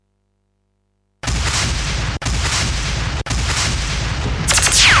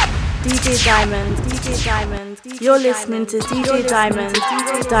DJ Diamond, DJ Diamond. You're listening to DJ Diamond,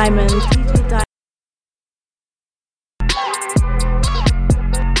 DJ Diamond, DJ Diamond.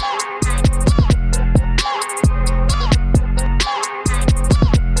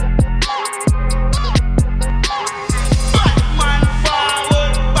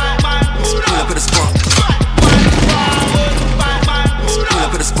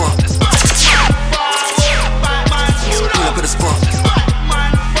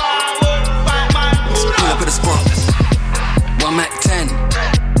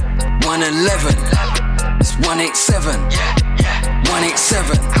 It's 187,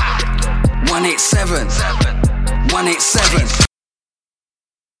 187, 187, 187,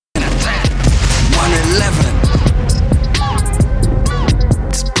 111.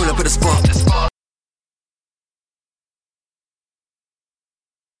 Just pull up at the spot.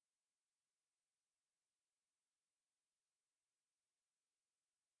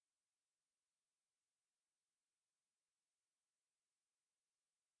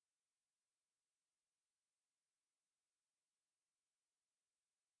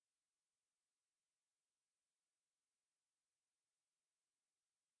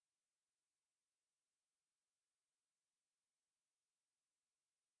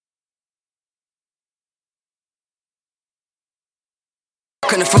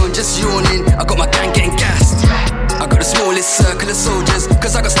 On the phone just yawning, I got my gang getting gassed. I got the smallest circle of soldiers,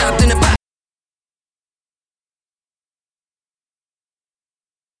 cause I got stabbed in the back.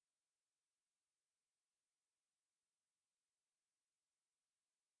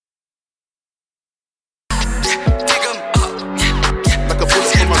 Dig 'em up. Like a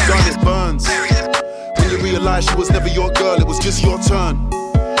bullet in my gun, it burns. When you realise she was never your girl, it was just your turn.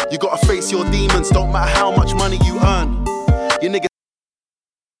 You gotta face your demons, don't matter how much money you earn. You niggas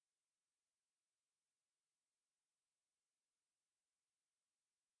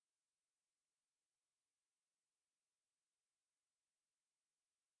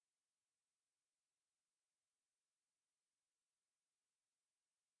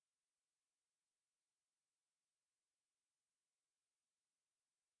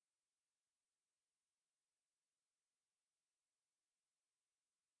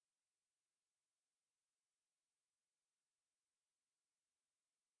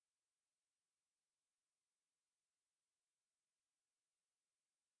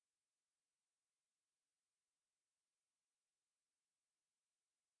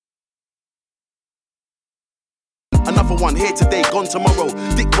another one here today, gone tomorrow.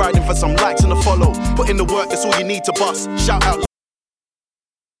 Dick riding for some likes and a follow. Put in the work, that's all you need to bust. Shout out.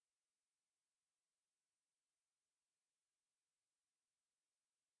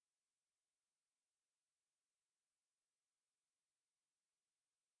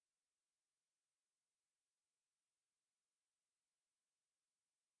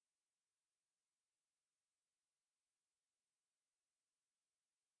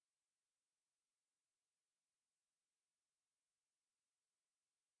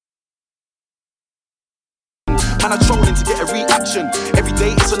 Man, I trolling to get a reaction. Every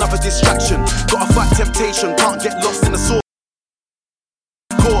day it's another distraction. Gotta fight temptation, can't get lost in the source.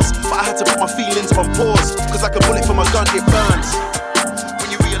 Course, but I had to put my feelings on pause. Cause like a bullet from a gun, it burns. When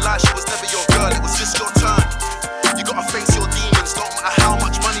you realise she was never your girl, it was just your turn. You gotta face your demons, don't matter how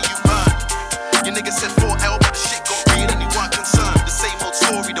much money you earn. Your nigga said 4L, but the shit got real and you weren't concerned. The same old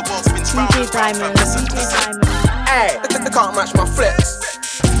story, the world spins round and round. Listen to the same. Ay, they can't match my flex.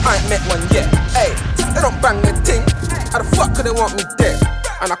 I ain't met one yet. Ay, they don't bang the ting. How the fuck could they want me dead?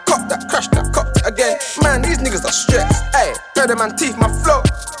 And I cop that, crash that, cop it again. Man, these niggas are stressed. Ay, heard them man teeth my flow.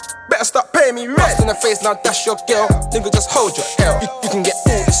 Better start paying me rent. In the face, now that's your girl. Nigga, just hold your L. You can get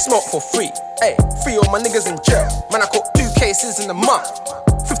all this smoke for free. Ay, free all my niggas in jail. Man, I caught 2 cases in a month.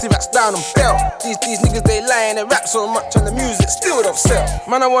 50 racks down on bail. These niggas, they lie and they rap so much and the music still don't sell.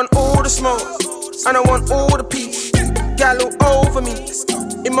 Man, I want all the smoke and I want all the peace. Gal all over me,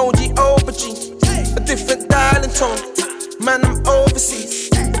 emoji over G, a different dialing tone. Man, I'm overseas,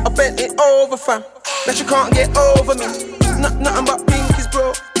 I bent it over fam. That you can't get over me. Nothing but pinkies,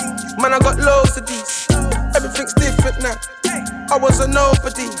 bro. Man, I got loads of these. Everything's different now. I was a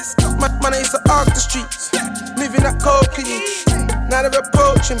nobody. Man, I used to arc the streets, moving that cocaine. Now they're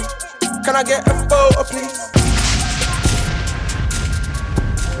approaching me. Can I get a photo, please?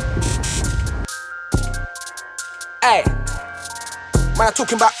 Ay, man, I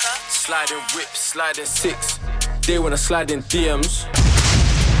talking about sliding whips, sliding six. They wanna slide in DMs.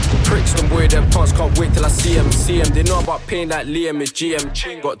 pricks, them boy, them punks, can't wait till I see them. They know about pain like Liam is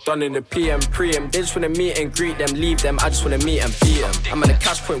GM. Got done in the PM, pre-em. They just wanna meet and greet them, leave them. I just wanna meet and beat them. I'm at the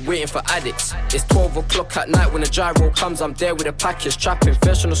cash point waiting for addicts. It's 12 o'clock at night when the gyro comes. I'm there with a package, trapping.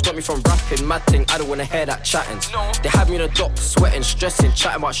 First trying to stop me from rapping, mad thing. I don't wanna hear that chatting. They had me in the dock, sweating, stressing,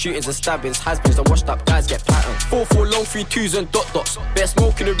 chatting about shootings and stabbings. Has-beens, the washed up guys get patterned. 4-4 long, 3-2s and dots. Better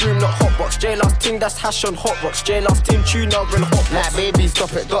smoke in the room, not hotbox. J-Last ting, that's hash on hotbox. J-Last ting, tuna and hotbox. Like baby,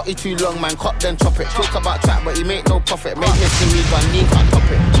 stop it. Dotty too long, man. Cop then chop it. Talk about trap, but he make no profit. Made history, but Lee can't top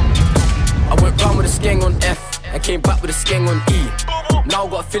it. I went round with a skeng on F and came back with a skeng on E. Now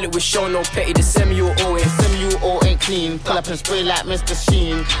gotta fill it with Sean, no petty. The semi-UO ain't clean. Pull up and spray like Mr.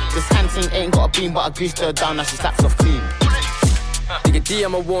 Sheen. This hand thing ain't got a beam, but I greased her down, now she slaps off clean. Dig a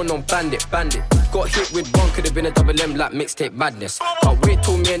DM, I warn on bandit. Got hit with one, could've been a double M like mixtape madness. Can't wait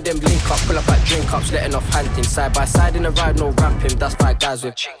till me and them link up, pull up at drink ups, letting off hunting. Side by side in a ride, no ramping. That's 5 guys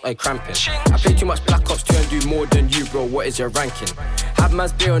with cramping. I play too much Black Ops 2 and do more than you, bro. What is your ranking? Have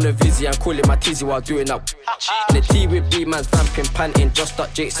man's beer on a Vizzy and call it my tizzy while doing that. In the T with B, man's vamping, panting. Just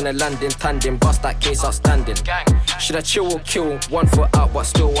up Jakes in a landing, tandem. Bust that case outstanding. Should I chill or kill? 1 foot out, but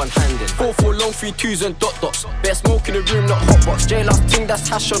still one-handed. 4-4 long, 3-2s and dots. Better smoke in the room, not hotbox. J-Last ting, that's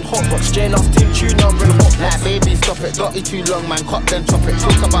hash on hotbox. J-Last ting, tuna and hotbox. Like baby, stop it. Dotty too long, man. Cop then chop it.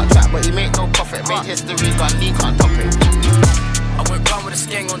 Talk about trap, but he make no profit. Made history, but Lee can't top it. I went round with a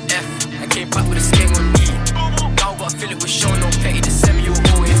skeng on F and came back with a skeng on E. Now gotta fill it with Sean, no petty. The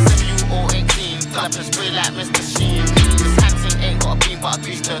semi-UO ain't clean. Pull up and spray like Mr. Sheen. This hand thing ain't got a beam, but I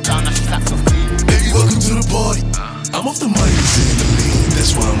greased her down, now she slaps off clean. Baby, welcome to the party. I'm off the mic, in the lean.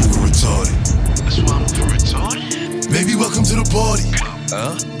 That's why I'm over retarded. Baby, welcome to the party.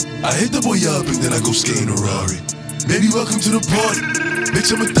 I hit the boy up and then I go skate in a Rari. Baby, welcome to the party.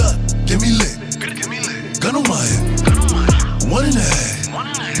 Bitch, I'm a thot, get me lit. Gun on my hip,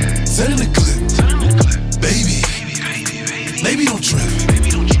 1.5. Send in the clip. Baby, don't trip.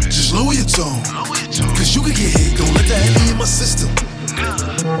 Just lower your tone. Cause you can get hit, don't let that Henny in my system.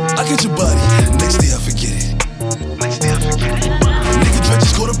 I get your body, next day I forget it. Nigga try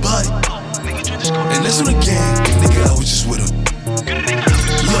just go to body. And that's on the gang, nigga, I was just with him.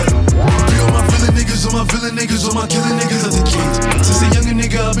 Look, be on my villain niggas, on my killing niggas as a kid. Since a younger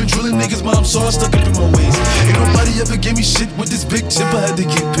nigga, I've been drilling niggas, but I'm so stuck up in my ways. Ain't nobody ever gave me shit with this big chip, I had to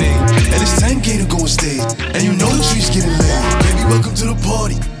get paid. And it's 10K to go and stay, and you know the trees getting laid. Baby, welcome to the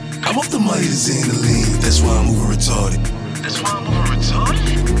party. I'm off the Myers and the lean, that's why I'm over retarded.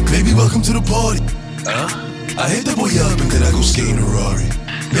 Baby, welcome to the party. I hit the boy up and then I go skate in a Rari.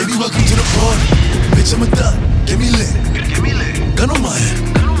 Baby, welcome to the party. Bitch, I'm a thot, get me lit. Gun on my hip,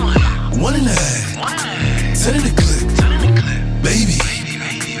 1.5. Send in the clip. Baby,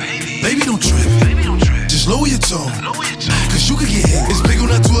 don't trip. Just lower your tone. Cause you could get hit. It's big on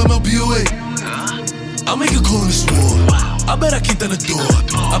that 2 MLBOA. I'll make a call in this war. I bet I kick down the door.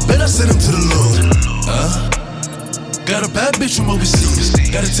 I bet I send him to the Lord. Got a bad bitch from overseas.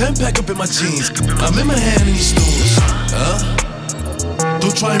 Got a 10-pack up in my jeans. I'm in my hand in these stores.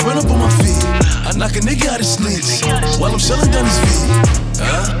 Don't try and run up on my feet. I knock a nigga out his sneaks while I'm shelling down his feet.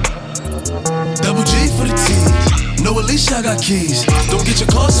 Double G for the team. No, Alicia, I got keys. Don't get your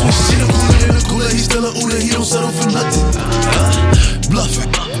car switched. She the cooler in the cooler. He's still a Uda. He don't settle for nothing. Bluffing.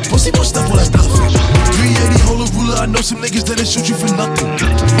 Pussy push stuff while I bluffing. 380 hold a ruler. I know some niggas that'll shoot you for nothing.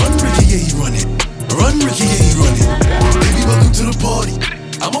 Run, Ricky, yeah, he running. Run, Ricky, yeah, he running. Baby, welcome to the party.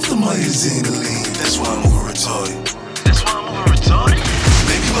 I'm off the Myers and the lean. That's why I'm over retarded.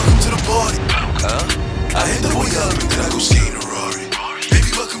 Baby, welcome to the party. I hit the boy up and then I go skate in a Rari. Baby,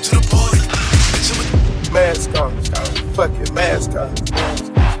 welcome to the party. Mask on, fucking mask on.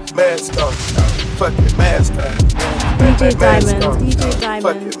 Mask on, fucking mask on. DJ Diamond.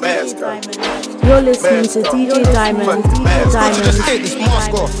 You're listening to DJ Diamond. Just take this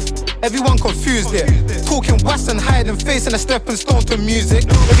mask off. Everyone confused here. Talking was and hiding face and a stepping stone to music.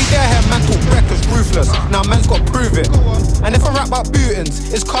 Every day I hear man talk reckless, ruthless. Now man's got to prove it. And if I rap about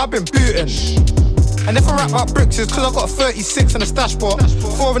bootins, it's carbon bootin'. And if I rap about bricks, it's cause I got a 36 and a stash pot.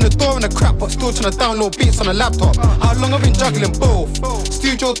 4 in the door and a crap pot, still trying to download beats on a laptop. How long I've been juggling both?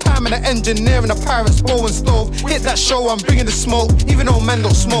 Studio time and an engineer and a pirate's bow and stove. Hit that show, I'm bringing the smoke, even though man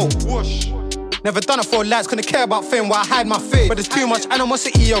don't smoke. Never done it for lights, couldn't care about fame while I hide my face. But there's too much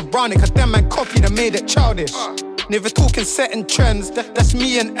animosity around it, cause them man copied and made it childish. Never talking setting trends, that's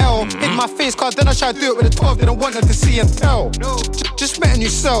me and L. Hit my face cause then I tried to do it with a 12, didn't want them to see and tell. Just met a new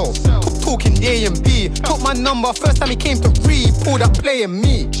cell, talking A and B. Took my number, first time he came to read, pulled up playing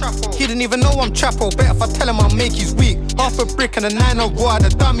me. He didn't even know I'm Trapo, bet if I tell him I'll make his week. Half a brick and a 9 of water,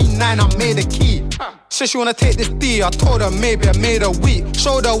 the dummy 9, I made a key. said she wanna take this D. I told her maybe I made her weak.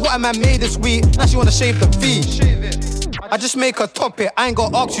 Showed her what a man made this week. Now she wanna shave the V. I just make her top it. I ain't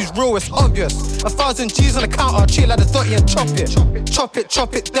got ask who's real, it's obvious. 1,000 G's on the counter, chill like the 30 and chop it.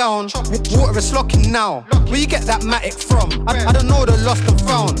 Chop it down. Water is locking now. Where you get that Matic from? I don't know the lost and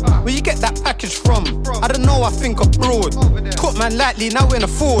found. Where you get that package from? I don't know, I think abroad. Caught man lightly, now we're in a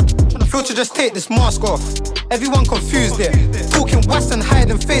Ford. Feel to just take this mask off. Everyone confused it. Talking Western,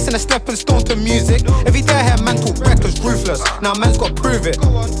 hiding face and a stepping stone to music. Every day I hear man talk reckless, ruthless. Now man's got to prove it.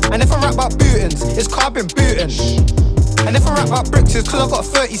 And if I rap about bootings, it's carbon booting. And if I rap about bricks, it's cause I got a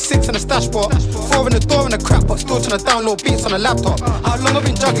 36 in a stash pot. 4 in the door in a crap pot, still trying to download beats on a laptop. How long I've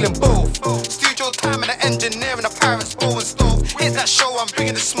been juggling both? Studio time and the engineer and the pirates bow and stove. Hit that show, I'm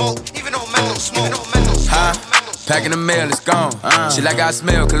bringing the smoke. Even though man don't smoke. Packing the mail, it's gone. She like I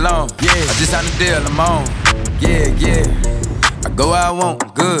smell cologne. Yeah, I just signed a deal, I'm on. Yeah. I go where I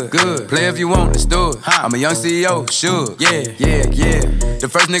want, good. Play if you want, let's do it. I'm a young CEO, sure. Yeah. The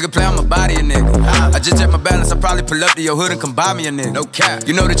first nigga play, I'ma body a nigga. I just check my balance, I probably pull up to your hood and come buy me a nigga. No cap.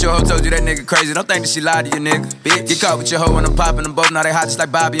 You know that your hoe told you that nigga crazy. Don't think that she lied to you, nigga. Bitch. Get caught with your hoe when I'm popping them both. Now they hot just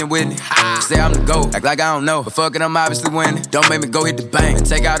like Bobby and Whitney. Say I'm the GOAT, act like I don't know. But fuck it, I'm obviously winning. Don't make me go hit the bank and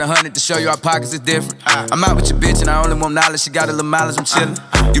take out 100 to show you our pockets is different. I'm out with your bitch and I only want knowledge. She got a little mileage, I'm chillin'.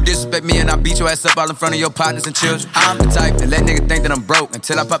 You disrespect me and I beat your ass up all in front of your partners and children. I'm the type that let nigga think that I'm broke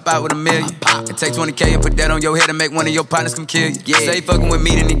until I pop out with $1 million. And take 20K and put that on your head and make one of your partners come kill you. Yeah. Say he fucking with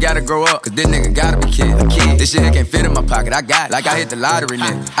me, then he gotta grow up, cause this nigga gotta be kid. This shit can't fit in my pocket, I got it. Like I hit the lottery,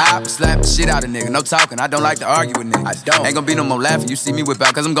 nigga. I slap the shit out of nigga. No talking, I don't like to argue with niggas. I don't. Ain't gonna be no more laughing. You see me whip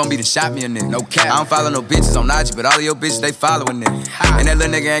out, cause I'm gonna be the shot me a nigga. No cap. I don't follow no bitches on IG, but all of your bitches, they following nigga. And that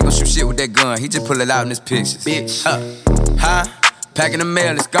little nigga ain't gonna shoot shit with that gun. He just pull it out in his pictures. Bitch. Packing the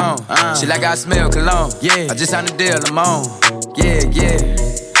mail, it's gone. She like I smell cologne. Yeah. I just signed a deal, I'm on. Yeah.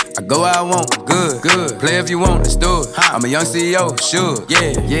 I go where I want, good. Play if you want, let's do it. I'm a young CEO, sure.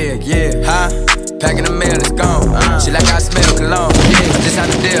 Yeah. Packing the mail, it's gone. She like I smell cologne. Yeah. I just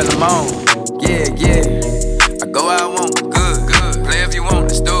signed a deal, I'm on. Yeah. I go where I want, good. Play if you want,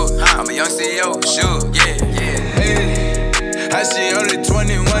 let's do it. I'm a young CEO, sure. Yeah. How she only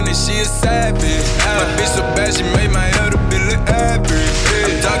 21 and she a savage. My bitch so bad she made my elder bill look average.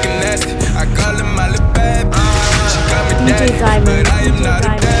 I'm talking nasty, I call her my little bad bitch. She call me daddy, but I am not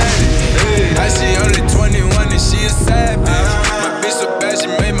a daddy. How she only 21 and she a savage. My bitch so bad she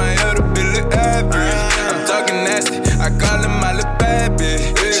made my elder bill look average. I'm talking nasty, I call her my little bad bitch.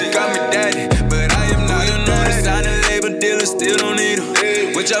 She call me daddy, but I am not a daddy. Sign a label dealer, still don't need her.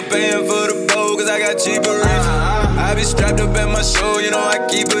 What y'all paying for the bowl, cause I got cheaper reefer. I be strapped up at my show, you know I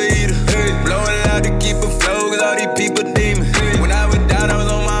keep a heater. Blowing loud to keep a flow, cause all these people need me. When I went down, I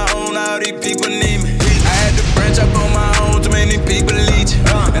was on my own, all these people need me. I had to branch up on my own, too many people leech.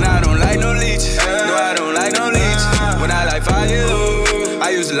 And I don't like no leeches, no I don't like no leeches. When I like fire,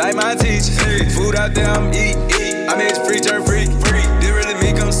 I used to like my teachers. Food out there, I'm eating. I mean it's free, turn free. Did really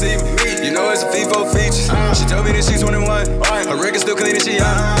me, come see me. You know it's a FIFO feature. She told me that she's 21. Her record still clean and she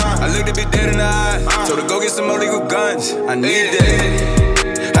young. I looked a bit dead in the eye. Told her go get some more legal guns. I need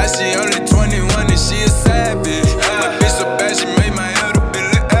that. How she only 21 and she a savage. My bitch so bad she made my elder bill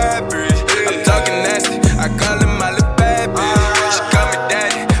look average. I'm talking nasty, I call her my little bad bitch. She call me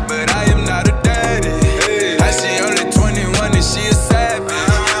daddy, but I am not a daddy. How she only 21 and she a savage.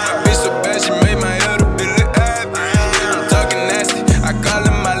 My bitch so bad she made my elder bill look average. I'm talking nasty, I call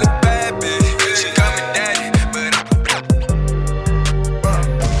her my little bad bitch. She call me daddy, but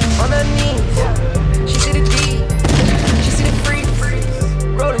on her knees, she see the deed, she see the free,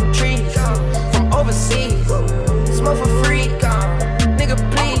 rolling trees from overseas, smoke for free, nigga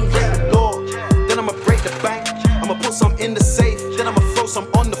please. Break the law, then I'ma break the bank. I'ma put some in the safe, then I'ma throw some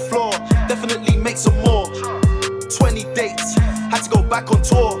on the floor. Definitely make some more. 20 dates, had to go back on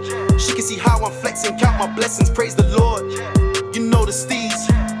tour. She can see how I'm flexing, count my blessings, praise the Lord. You know the steez,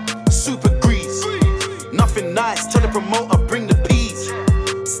 super grease, nothing nice. Tell the promoter bring the peas.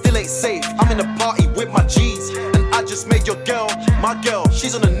 Still ain't safe, I'm in a party with my G's, and I just made your girl, my girl,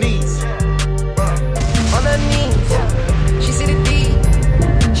 she's on her knees. On her knees, she see the deed,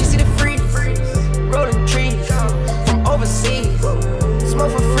 she see the free, rolling trees from overseas,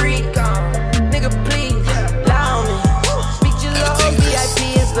 smoke for free, nigga please, allow me. Speak your low, VIP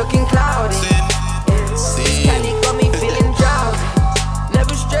is looking cloudy. This panic got me feeling drowsy.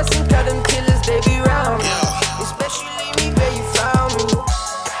 Never stressing, cut them killers, they be round me. Especially me where you found me.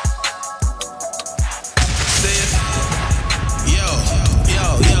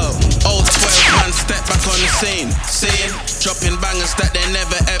 Old 12 man step back on the scene. Seeing, dropping bangers that they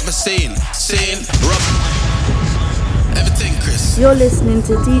never ever seen. Seeing, rob everything Chris. You're listening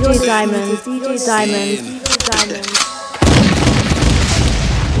to DJ Diamond. DJ Diamond. DJ Diamond.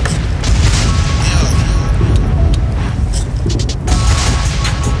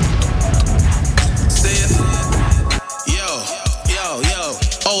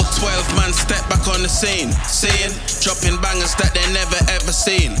 Old 12 man step back on the scene. Seeing, dropping bangers that they never ever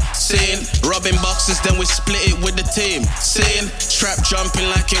seen. Seeing, robbing boxes, then we split it with the team. Seeing, trap jumping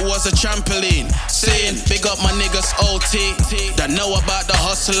like it was a trampoline. Seeing, big up my niggas OT that know about the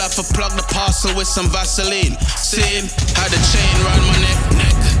hustle. I for plug the parcel with some Vaseline. Seeing, how the chain round my neck.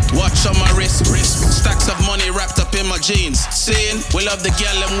 Watch on my wrist, stacks of money wrapped up in my jeans. Seeing, we love the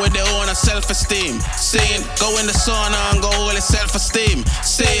gal and with their own self-esteem. Seeing, go in the sauna and go all his self-esteem.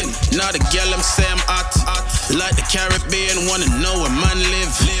 Seeing, now the gal them say I'm hot. Like the Caribbean, wanna know where man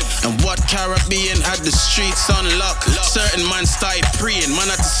live. And what Caribbean had the streets on lock. Certain man started praying,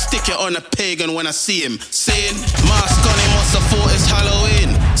 man had to stick it on a pagan when I see him. Seeing, mask on him must have thought it's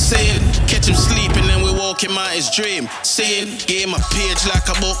Halloween. Seeing, catch him sleeping and we walk him out his dream. Seeing, give him a page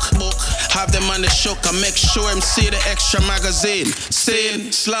like a book. Have them on the shook, I make sure him see the extra magazine.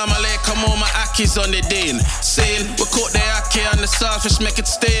 Saying, Slam alaikum, all my akis on the deen. Saying, we cook the aki on the selfish, make it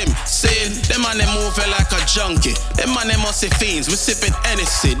steam. Saying, them man they moving like a junkie. Them man they must be fiends, we sipping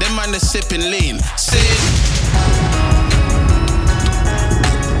Hennessy. Them man they sipping lean. Saying,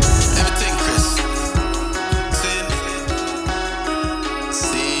 everything Chris. Saying,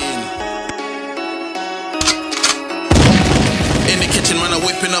 in the kitchen, man, I'm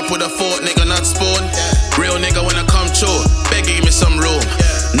whipping up with a fork, nigga, not spoon. Real nigga when I come through, beg give me some room.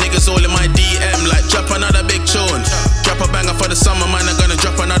 Niggas all in my DM, like drop another big tune. Drop a banger for the summer, man, I'm gonna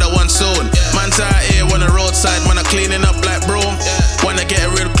drop another one soon. Man's out here on the roadside, man, I'm cleaning up like broom. Wanna get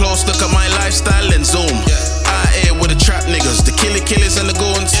real close, look at my lifestyle and zoom. Out here with the trap niggas, the killers and the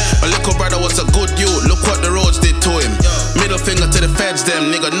goons. My little brother was a good youth, look what the roads did to him. Middle finger to the feds,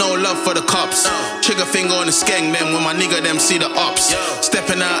 them nigga, no love for the cops. Trigger finger on the skeng, them when my nigga them see the ops.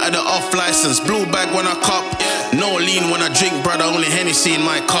 Stepping out of the off license, blue bag when I cop. No lean when I drink, brother, only Hennessy in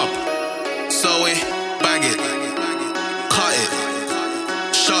my cup. So we bag it, cut it,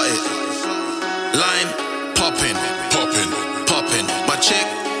 shot it. Line popping, popping, popping. My chick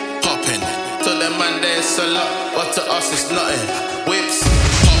popping. To them man there's a lot, but to us it's nothing. Whips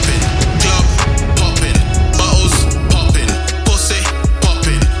popping, club popping, bottles popping, pussy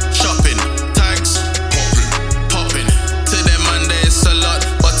popping, shopping, tags popping, popping. To them man there's a lot,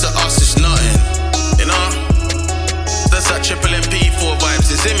 but to us it's nothing. You know, that's that triple MP4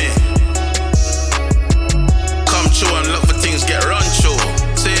 vibes, is it me? Come true and look for things get run through.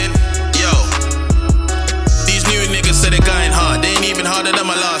 Saying, yo, these new niggas say they going hard, they ain't even harder than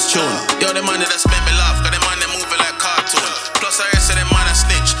my last tune. Yo, them man that spent me laugh, got them man that moving like cartoon. Plus I heard say them man a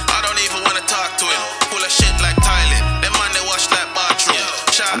snitch, I don't even wanna talk to him. Full of shit like Thailand, them man they wash like bathroom.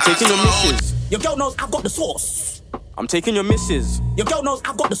 I'm taking your missus. Your girl knows I've got the sauce. I'm taking your missus. Your girl knows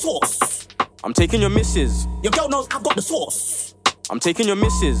I've got the sauce. I'm taking your missus. Your girl knows I've got the sauce. I'm taking your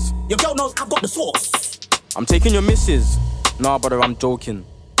missus. Your girl knows I've got the sauce. I'm taking your missus. Nah, brother, I'm joking.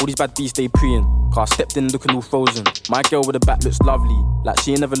 All these bad beats, they preying. Cause I stepped in looking all frozen. My girl with the back looks lovely, like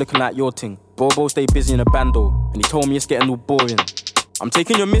she ain't never looking like your ting. Bobo stay busy in a bando, and he told me it's getting all boring. I'm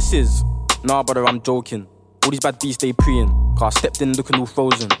taking your missus. Nah, brother, I'm joking. All these bad beats, they preying. Cause I stepped in looking all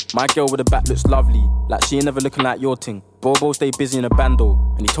frozen. My girl with the back looks lovely, like she ain't never looking like your ting. Bobo stay busy in a bando,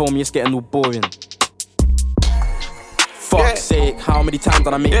 and he told me it's getting all boring. Fuck's sake, how many times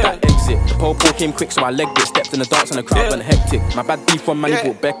did I make that exit? The po-po came quick, so I legged it. Stepped in the dance and the crowd went hectic. My bad beef from man, he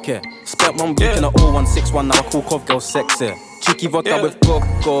brought Becker. Spent 1 week in a 0161, now I call Cov girl sexy. Cheeky vodka with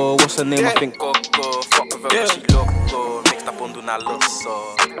Coco, what's her name? I think Coco. Fuck with her, she loco. Mixed up on Duna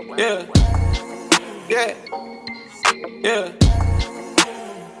Loso.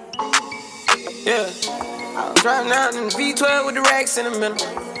 I was riding around in the V12 with the racks in the middle.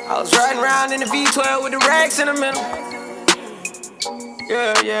 I was riding around in the V12 with the racks in the middle.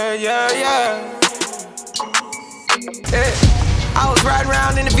 Yeah. I was riding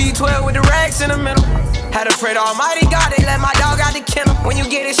around in the V12 with the racks in the middle. Had to pray to Almighty God, they let my dog out the kennel. When you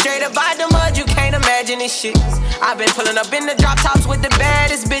get it straight up out the mud, you can't imagine this shit. I've been pulling up in the drop tops with the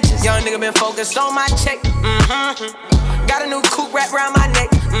baddest bitches. Young nigga been focused on my check. Got a new coupe wrapped around my neck.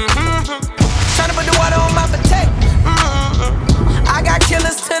 Tryna put the water on my potato. I got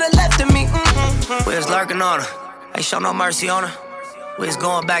killers to the left of me. We was lurking on her, ain't show no mercy on her. We was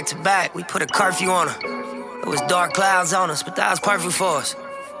going back to back, we put a curfew on her. It was dark clouds on us, but that was perfect for us.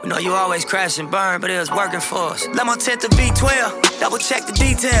 We know you always crash and burn, but it was working for us. Let my tent to V12, double check the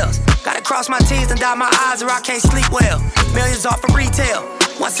details. Gotta cross my T's and dot my I's or I can't sleep well. Millions off of retail,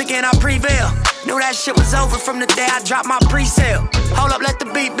 Once again I prevail. Knew that shit was over from the day I dropped my pre-sale. Hold up, let the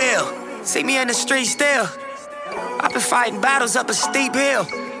beat build. See me in the street still. I've been fighting battles up a steep hill.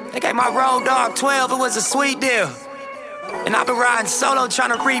 They gave my road dog 12, it was a sweet deal. And I've been riding solo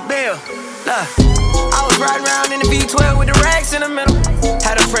trying to rebuild. Look, I was riding around in the V12 with the racks in the middle.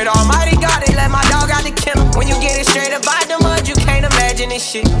 Had to pray to Almighty God, they let my dog out the kennel. When you get it straight up out the mud, you can't imagine this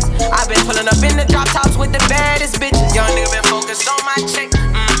shit. I've been pulling up in the drop tops with the baddest bitches. Young nigga been focused on my check.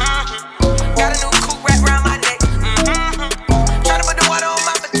 Got a new coupe wrapped around my neck. Tryna put the water on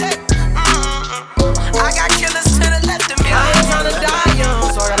my potato. I got killers to the left of me. I ain't tryna die young,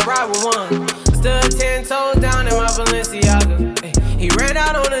 so I gotta ride with one. Stood 10 toes down in my Balenciaga. He ran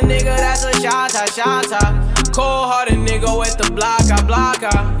out on a nigga, that's a shot. Cold-hearted nigga with the block.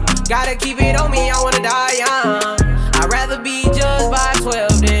 Gotta keep it on me, I wanna die young. I'd rather be judged by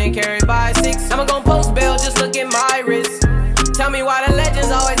 12 than carried by 6. I'ma gon' post bail, just look at my wrist. Tell me why the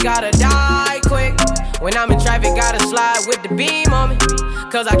legends always gotta die quick. When I'm in traffic, gotta slide with the beam on me.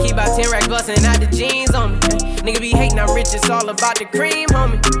 Cause I keep about 10 racks bustin' out the jeans on me. Nigga be hatin', I'm rich, it's all about the cream,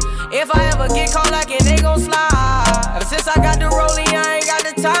 homie. If I ever get caught like it, they gon' slide. Ever since I got the rollie, I ain't got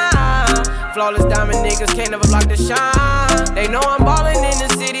the time. Flawless diamond niggas can't never block the shine. They know I'm ballin' in the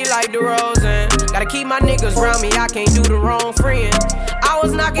city like DeRozan. Gotta keep my niggas round me, I can't do the wrong friend. I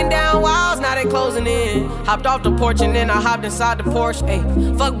was knocking down walls, now they closing in. Hopped off the porch and then I hopped inside the Porsche.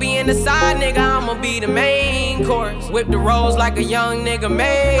 Ayy, fuck being the side nigga, I'ma be the main course. Whip the rolls like a young nigga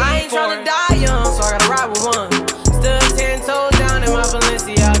made. I ain't tryna die young, so I gotta ride with one. Stood 10 toes down in my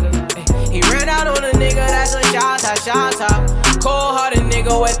Balenciaga. Ay, he ran out on a nigga, that's a shot. Cold-hearted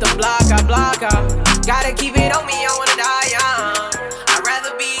nigga with the block. Gotta keep it on me, I wanna die young. I'd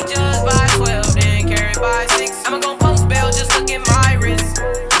rather be judged by 12 than carried by 6. I'ma gon' post bail, just look at my wrist.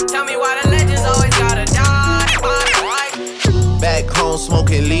 Tell me why the legends always gotta die. Back home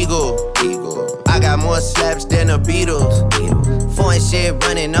smoking legal. I got more slaps than the Beatles. Foreign shit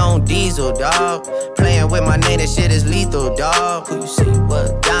running on diesel, dawg. Playing with my name, that shit is lethal, dawg. Who you say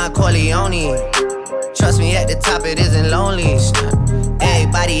what? Don Corleone. Trust me, at the top it isn't lonely.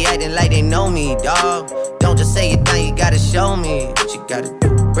 Everybody acting like they know me, dawg. Don't just say it down, you gotta show me what you gotta do.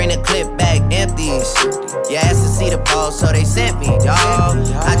 Bring the clip back empty. You asked to see the ball, so they sent me, dawg.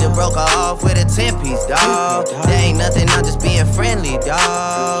 I just broke her off with a 10-piece, dawg. There ain't nothing, I'm just being friendly,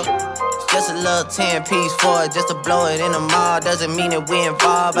 dawg. Just a little 10-piece for it, just to blow it in the mall. Doesn't mean that we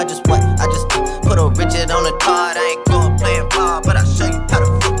involved. I just put a Richard on the card. I ain't going playing ball, but I'll show you how the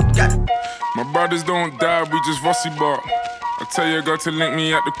fuck you got it. My brothers don't die, we just Rossi bar. I tell your girl to link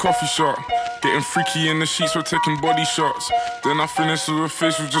me at the coffee shop. Getting freaky in the sheets, we're taking body shots. Then I finish with a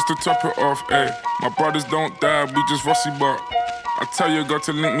facial just to top it off. Ayy, my brothers don't die, we just Rossi bar. I tell your girl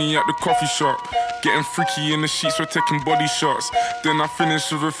to link me at the coffee shop. Getting freaky in the sheets, we're taking body shots. Then I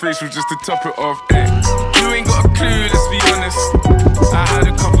finish with a facial just to top it off. Ayy, you ain't got a clue, let's be honest. I had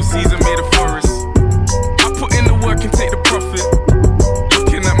a couple seasons, made a forest. I put in the work and take the profit.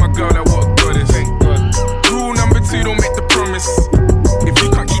 Looking at my girl, like what God is. Rule number 2, don't make the promise. If you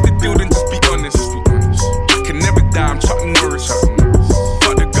can't keep the deal, then just be honest. I can never die, I'm Chuck Norris.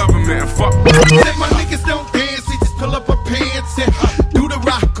 Fuck the government and fuck. Let my niggas don't dance, they just pull up a pants and do the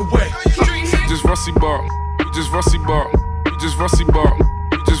rock away. Just Rossi bar, just Rossi bar, just Rossi bar,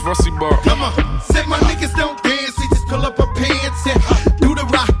 just Rossi bar. Come on, said my niggas don't dance, they just pull up a pants and do the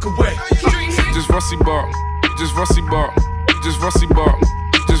rock away. Just Rossi bar, just Rossi bar, just Rossi bar,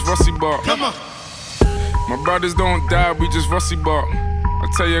 just Rossi bar. Come on. My brothers don't die, we just Rossi bar. I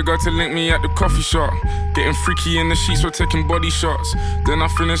tell your girl to link me at the coffee shop. Getting freaky in the sheets, we're taking body shots. Then I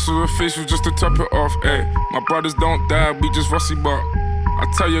finish with a facial just to top it off. Ayy, my brothers don't die, we just Rossi bar. I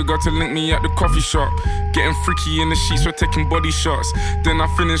tell your girl to link me at the coffee shop. Getting freaky in the sheets, we're taking body shots. Then I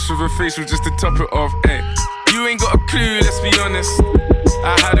finish with a facial just to top it off. Ayy, you ain't got a clue, let's be honest.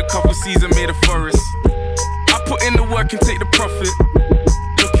 I had a couple seasons, made a forest. I put in the work and take the profit.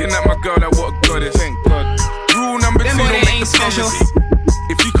 Looking at my girl, like what a goddess. Thank God. Rule number 2, don't make the promise.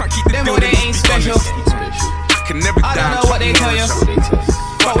 If you can't keep the deal, then just be honest. I can never die. I don't know what they tell you,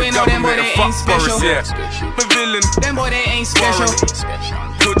 but we know them boy they ain't special. The villain, them boy they ain't special.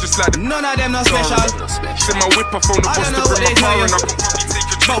 You're just like none of them not special. Send my whip up on the bus to bring my car and I can probably take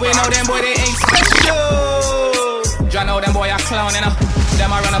a trip. But we know them boy they ain't special. You know them boy a clown, you know.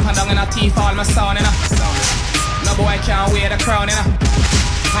 Them a run up and down in a teeth all my sound, you know. No boy can't wear the crown, you know.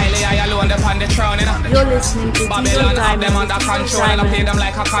 Highly I alone upon the throne, you know. You're listening to Babylon have them under control and I play them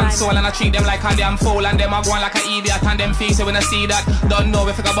like a console and I treat them like a damn fool and them a going like a idiot and them face when I see that. Don't know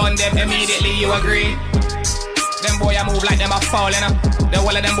if I can bond them immediately, you agree? Them boy a move like them a fall, you know. The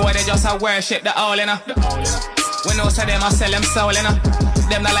whole of them boy they just a worship the owl, you know. We know so them a sell them soul, you know.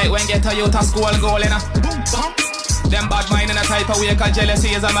 Them not like when get a youth a school goal, you know. Them bad mind in a type of way, cause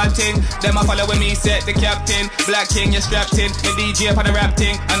jealousy is a mad thing. Them a follow with me, set the captain. Black King, you strapped in. The DJ for the rap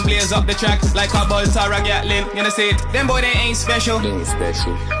thing. And blaze up the track like a bolt or a Gatling. You know see it? Them boy, they ain't special. They ain't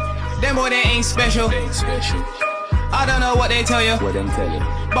special. Them boy, they ain't special. They ain't special. I don't know what they tell you. What them tell you.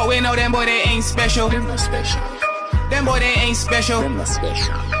 But we know them boy, they ain't special. Them not special. Them boy, they ain't special. Them not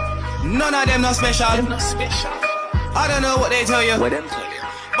special. None of them not special. Them not special. I don't know what they tell you. What them tell you.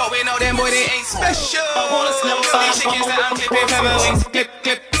 But we know them boy, they ain't special. I wanna slim fast. These chickens that I'm clipping feather wings. Clip,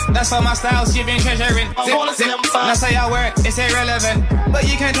 clip. That's for my styles, you've been treasuring. Zip, zip. That's how y'all work, it's irrelevant. But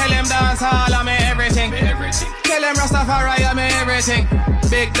you can tell them dance hall, I'm in everything. Tell them Rastafari, I'm in everything.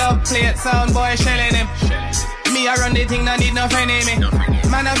 Big dub plate, sound boy shelling him. Me, I run the thing, no need no friend in me.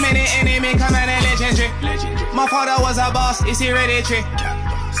 Man of many enemy, come and legendary. My father was a boss, it's hereditary.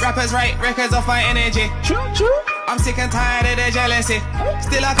 Rappers write records of my energy. I'm sick and tired of the jealousy.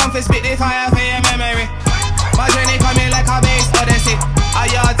 Still I come for spit the fire for your memory. My journey coming like a base odyssey. A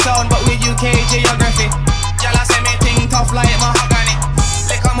yard sound but with UK geography. Y'all say me ting tough like mahogany.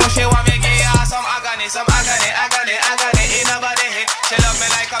 Lick a mushy want me give ya some agony. Some agony, agony, agony in a body hit. She love me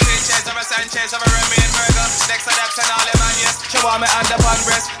like a Pinches or a Sanchez or a Remy and Burger. Dexter Dax and all them man, yes. She want me under pan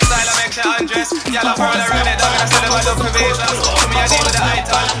breast. Style I make she undress. Y'all a pearl around it down and I said them I look for visa. To me I deal with the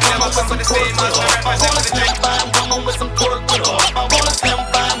ital. Never come for the same man. So represent for the drink. Woman with some pork with her. I wanna slim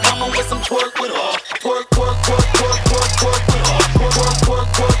fine woman with some pork with her. Pork, pork, pork, pork, pork, pork with her. Pork, pork,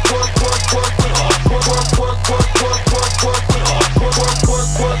 pork, pork, pork, pork, pork with her. Pork, pork, pork, pork, pork, pork, pork with her. Pork, pork, pork,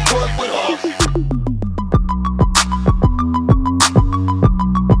 pork, pork with her.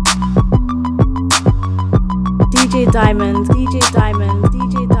 DJ Diamond, DJ Diamond,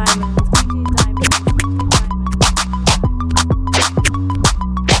 DJ Diamond.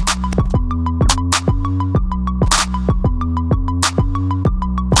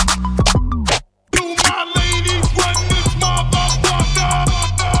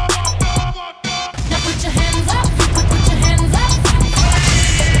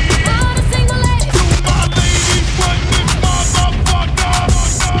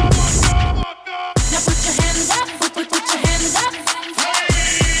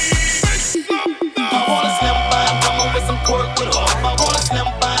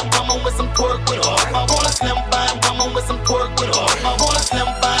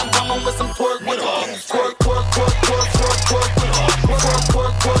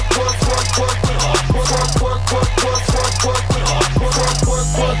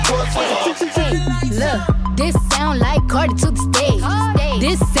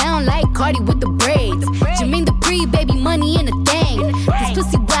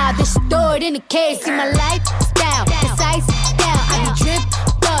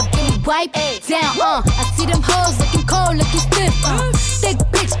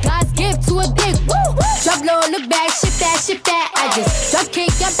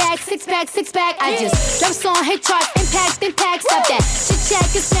 Six pack, I just drop song, hit charts, impact, stop that. Chit chat,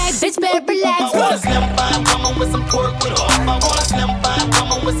 get snack, bitch, better relax. I wanna slim fine woman with some pork with her. I wanna slim fine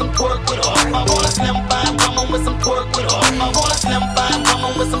woman with some pork with her. I wanna slim fine woman with some pork with her. I wanna slim fine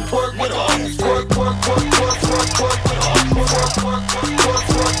woman with some pork with her. Pork, pork, pork, pork, pork, pork with her. Pork, pork, pork, pork,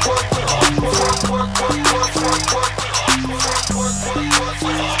 pork, pork with her. Pork, pork, pork, pork, pork, pork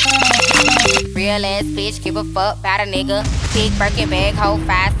with her. Real ass bitch, give a fuck about a nigga. Big Birkin bag, hold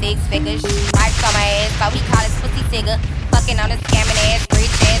 5-6 figures. Wipes on my ass, so he call his pussy tigger. Fucking on a scamming ass, rich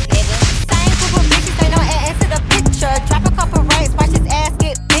ass nigga. Same group of bitches, ain't no ass to the picture. Drop a couple racks, watch his ass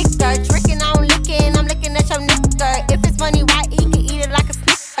get bigger. Tricking on licking, I'm looking at your nigga. If it's money right, he can eat it like a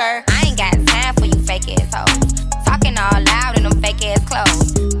snicker. I ain't got time for you fake ass hoes. Talking all loud in them fake ass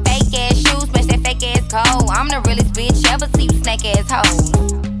clothes. Fake ass shoes, match that fake ass coat. I'm the realest bitch ever see you snake ass hoes.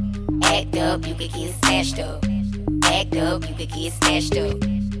 Act up, you could get snatched up. Act up, you could get snatched up.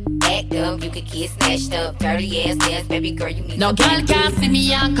 Act up, you could get snatched up. Dirty ass dance, baby girl, you need no girl can't see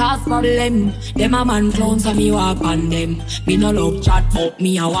me and cause problem. Them a man clowns and me walk on them. Me no love chat, but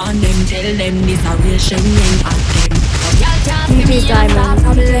me I want them. Tell them this a real Schengen at them. No girl can't see me and cause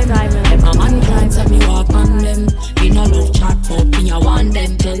problem. Them a man clowns and me walk on them. Me no love chat, but me I want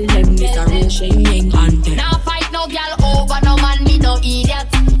them. Tell them this a real Schengen at them. Now fight no girl over no man, me no idiot.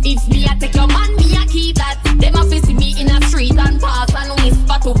 If me a take your man, me a keep that. Them a see me in a street and pass and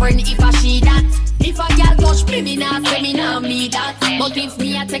whisper to burn if I she that. If a girl touch me, me nah say me nah me that. But if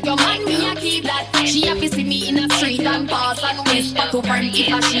me a take your man, me a keep that. She a see me in a street and pass and whisper to burn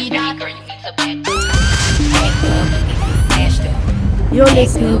if I she that. You're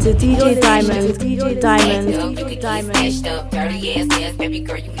listening to DJ Diamond. DJ Diamond. DJ Diamond.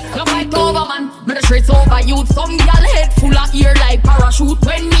 No fight over man, me the streets over youth. Some girl head full of ear like parachute.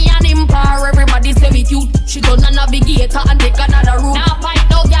 When me and him par, everybody say with you. She done a navigator and take another route. Now fight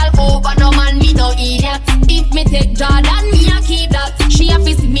no girl over no man, me no idiot. If me take Jordan, me a keep that. She a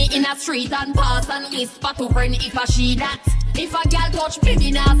visit me in a street and pass and whisper to friend if I she that. If a girl touch me,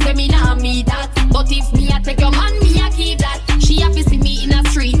 me nah say me nah me that. But if me a take your man, me a keep that. She a visit me in a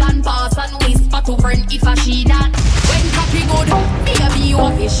street and pass and whisper to friend if I she that. When cocky good, baby you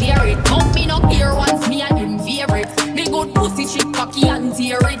have to share it. Don't me no care once me and him favorite. Me good pussy she cocky and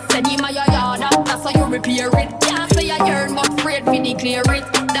tear it. Send him a yard, that's how you repair it. Can't say I yearn but afraid me declare it.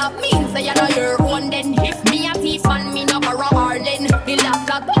 That means say you know your own then. If me a thief and me no borrow Harlan, me laugh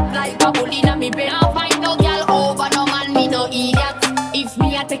that up like a bull inna me brain. I find no girl over no man, me no idiot. If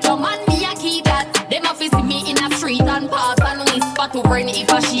me a take your man, me a keep that. Them a visit me in a street and pass and whisper to friend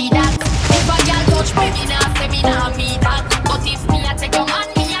if I she that. If a girl touch me, me nah say me nah me that. But if me a take your man,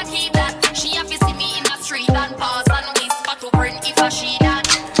 me a keep that. She a visit me in a street and pass and whisper to friend if I she that.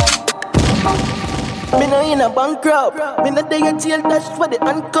 Me no in a bankrupt. Me no day a jail dash for the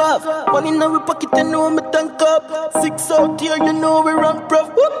handcuff. Money in our pocket, you know me tank up. 6 out here, you know we run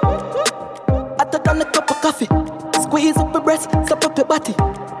prof. Hotter than a cup of coffee. Squeeze up your breast, slap up your body.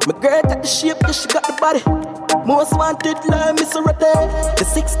 My girl got the shape, yeah she got the body. Most wanted like Miss Rete. The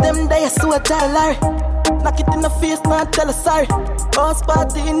 6 them there, so I tell Larry. Knock it in the face, now tell her sorry. House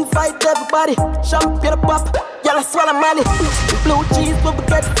party, invite everybody. Champagne pop, y'all I swallow money. Blue cheese, what we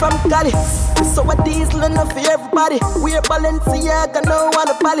get from Cali. So a diesel enough for everybody. We're Balenciaga, no one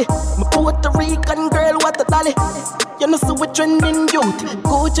a Bali. My Puerto Rican girl, what a dolly. You know, so we're trending youth.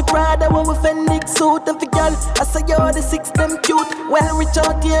 Gucci Prada, what we Fenix suit. And for girl, I say you're the 6 them cute. Well, reach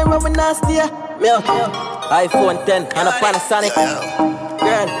out here, and we're nasty. Milk, iPhone 10 and a Panasonic.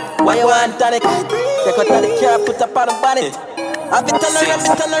 Girl, why you want tonic? Take out the car, put up on the bonnet. I've been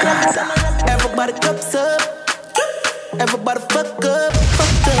turn around. Everybody cups up. Everybody fuck up.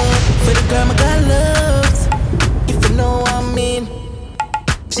 For the girl my God loves. If you know what I mean.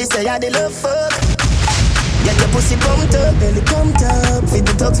 She say I did love fuck. Get your pussy pumped up, belly pumped up. Fit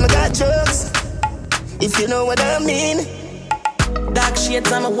the talks my God drugs. If you know what I mean. Dark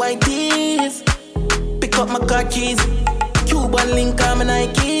shades on my white tees. Pick up my car keys. Cuban link on my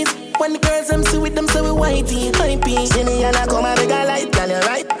Nikes. When the girls them see with them, so we whitey, hypey. See me and I come and make a light, girl, you're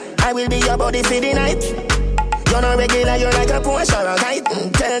right. I will be your body for the night. You're not regular, you're like a Porsche or a kite.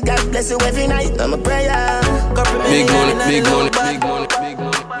 Tell God bless you every night, I'm a prayer. Big money, big money, big money, big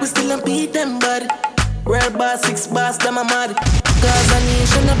money. We still don't beat them, bud. Real boss, 6 boss, them a mad. Cause a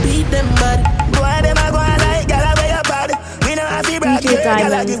nation don't beat them, bud. Boy, them a go like, girl, I wear your body. We don't have to brag,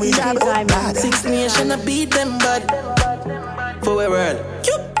 girl, I give we job. 6 nation don't beat them, bud. For we world.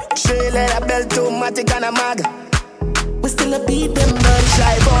 Straight like a belt, automatic and a mag. We still a beat them, bud.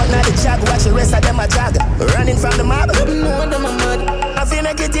 Shy boy, not the jog. Watch the rest of them a jog. Running from the mob. No them a mud. I feel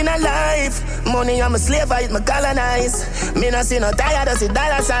like it in a life. Money, I'm a slave, I eat my colonize. Me not see no tired, I see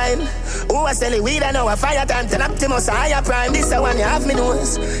dollar sign. Who I sell it weed, I know a fire time. Ten Optimus, a higher prime. This a one you have me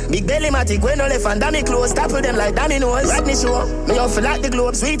nose. Big belly matic, when no left and dummy clothes. Topple them like dominoes. Rodney show. Me off like the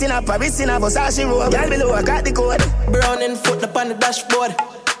globe. Sweet in a Paris in a Versace robe. Girl below, I got the code. Brown and foot up on the dashboard.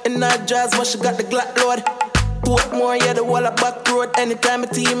 In her jazz, but she got the Glock load. Portmore, yeah, the wall of back road. Anytime a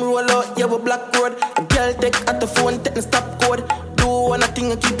team roll out, yeah, we black road. A girl take at the phone, take the stop code. Do one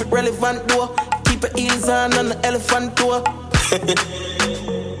thing and keep it relevant, though. Keep it easy on the elephant tour.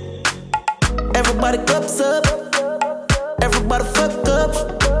 Everybody cups up. Everybody fuck up.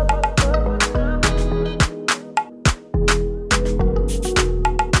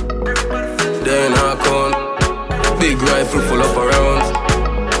 Then I come. Big rifle full up around.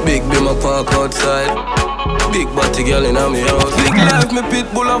 Big beam a park outside. Big body girl in my house. Big life, me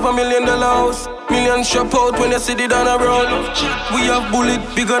pit bull of $1 million house. Million shop out when you see it down the road. We have bullet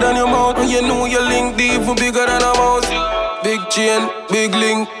bigger than your mouth. And you know your link deep even bigger than a mouse. Big chain, big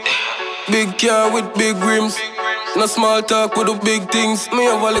link. Big car with big rims. No small talk with the big things. Me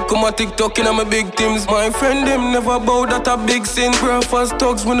have a little my TikTok in my big teams. My friend them never bow that a big sin. Breakfast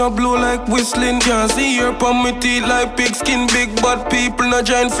talks when I blow like whistling. Can't see your palm me teeth like pig skin. Big bad people no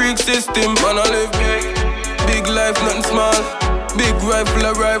giant freak system. Man I live big. Big life nothing small. Big rifle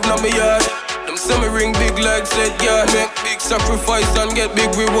arrive now me yard. Them say me ring big like said yard. Make big sacrifice and get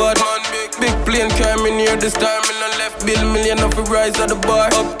big reward. Man big plane came in here this time. Bill million of a rise at the bar.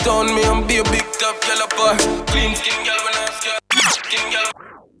 Uptown me and be a big top yellow bar. Clean skin girl when I'm scared. Skin girl.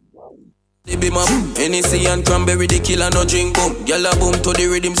 They be my NEC and cranberry, the killer no drink boom. Girl a boom to the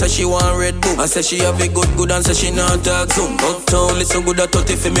rhythm, say she want red boom. I say she have a good and say she not talk soon. Uptown listen good at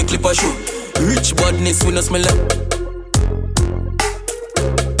 30 for me clip a shoe. Rich badness we no smell like.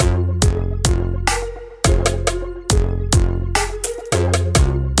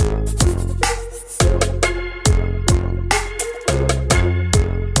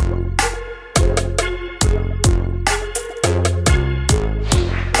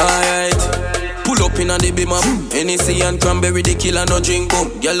 Inna the beam up, NEC and cranberry, the killer no drink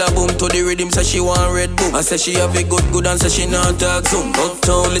boom. Girl a boom to the rhythm, say she want red boom. I say she have a good and say she not talk soon.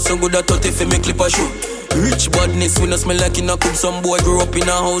 Uptown listen good at 30 for me clip a shoe. Rich badness, we no smell like in a cup. Some boy grew up in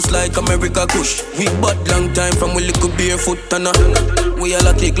a house like America Kush. We bad long time from we little barefoot and we all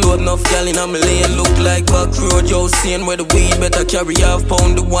a take load enough gal in a million. Look like back road, yo, seeing where the weed better carry half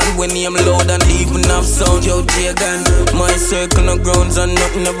pound. The one when name loud and even have sound. Yo, Jagan, my circle no grounds and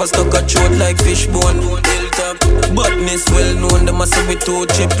nothing ever stuck a throat like fishbone. Hilltop, badness well known. The must be too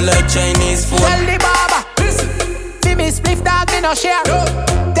cheap like Chinese food. Tell the barber, see me spliff dog, me no share.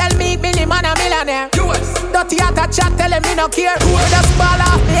 Tell me Billy man a millionaire. Dirty at a chat, tell him me no care. We just ball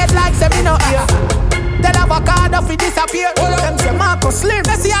off the head like say me no ear. Tell avocado fi disappear. Them say Marco slim,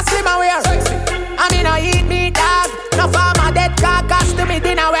 they see a slim aware. I mean I eat meat dog. No farmer dead carcass to me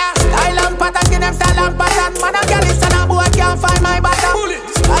dinnerware. Style and pattern, give them style and pattern. Man a girl is and a boy can't find my bottom.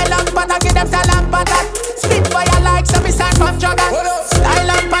 Style and pattern, give them style and pattern. Spit fire like some sign from Jugger.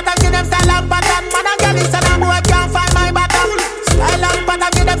 Style and pattern, give them style and pattern. Man a girl is and a boy can't find my bottom. Style and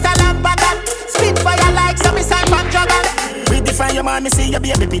pattern, give them style and pattern. Spit fire like some sign from Jugger. From your man, me see your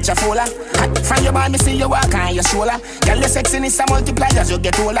baby picture fuller. From your man, me see you walk on your shoulder. Girl, your sexiness a multiply as you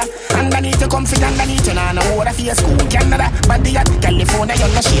get older. Underneath you comfy, underneath you nah no water for your school. Canada, body at California, you're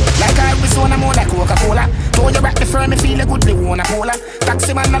no shape. Like Arizona, more like Coca-Cola. Throw you back the firm, me feel a good, they wanna polar.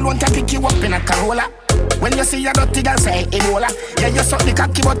 Taxi man alone can pick you up in a Corolla. When you see a dirty girl say Ebola. Yeah, you suck the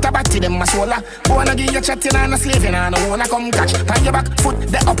cocky but a batty them a sola. Wanna give you chatting and a slaving and I wanna come catch. Pan your back foot,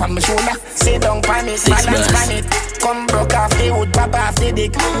 they up on my shoulder. Say down pan it, balance pan it. Come broke off the wood, pop off the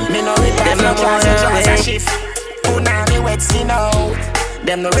dick. Me no rip off no class a shift. Punani wet skin out.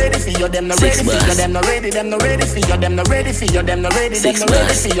 Them no ready for you, them no ready for you, them no ready, them no ready for you, them no ready for you, them no ready, them no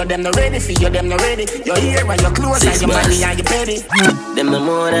ready for you, them no ready for you, them no ready. You're here when you're close and your money and your petty. Them no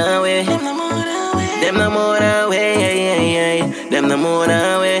more than way. Them no more than way. Them no more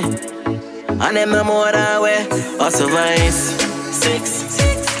than way. And them no more than way. Also vice.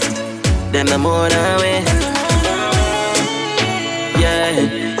 Them no more than way.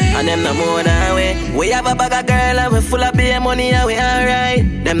 Yeah. And them no more than way. We have a bag of girl and we full of beer money and we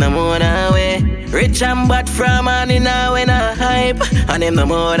alright. Them no more than way. Rich and bad from and in a we not hype. And them no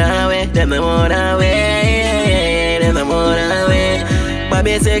more than way. Them no more than way. Them no more than way.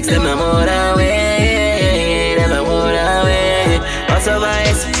 Bobby Six, them no more than way. Them no more than way. Also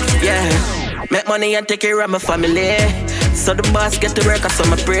vice, yeah. Make money and take care of my family. So the boss get to work, so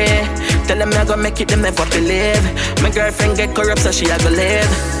I pray. Tell them I gonna make it, them never believe. My girlfriend get corrupt, so she a go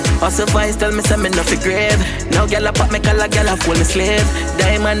live. Also vice, tell me something no fi grave. Now girl a pop me collar, girl a fool me slave.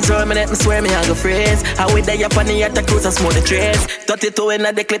 Diamonds roll me, let me swear me I go freeze. How we die up on the yacht, a cruise and smoke the trace. 32 in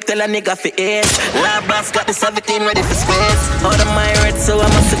the clip, tell a nigga fi age. Lab boss got the 17 ready for space. Out of my red, so I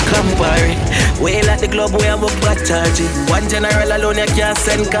must come worry. Way like the globe, we have a bad charge. One general alone, you can't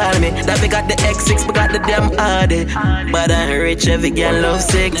send call me. That we got the X6, we got the damn hardy. But I'm rich, every girl love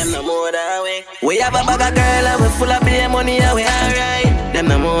six. Them no more than way. We have a bag of girl and we full of beer money and we alright. Them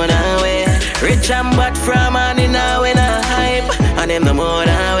no more than way. Rich and bad from and in a we not hype. And them no more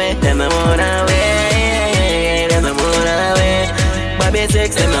than way. Them no more than way. Them no more than way. Bobby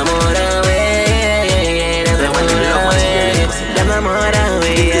Six, them no more than way. Them no more than way. Them no more than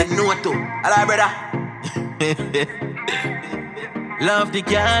way. No too. Hello, brother. Love the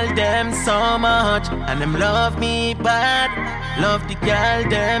girl them so much, and them love me bad. Love the girl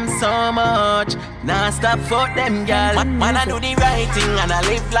them so much. Nah stop for them girl. Man I do the right thing and I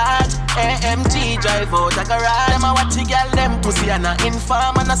live large. AMG drive out a garage. Them I watch the girl them pussy and I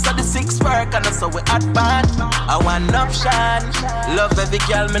inform. And I saw the 6 work and I saw we hot bad. I want option. Love every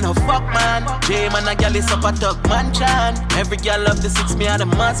girl me no fuck man. J man a girl is up a talk man chan. Every girl love the 6 me and the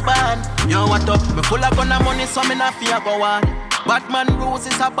mass band. Yo what up? Me full of gun and money so me not fear go on. Batman rules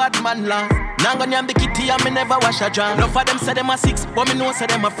is a Batman law. Now go nyam the kitty and me never wash a jar. Love for them say them a 6, but me know say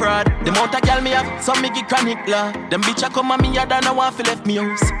them a fraud. The amount of girl me have, some me give chronic law. Them bitch a come and me a done a want fi left me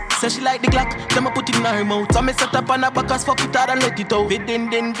house. Say she like the Glock, them a put it in her mouth. So me set up on her back as fuck it hard and let it out. It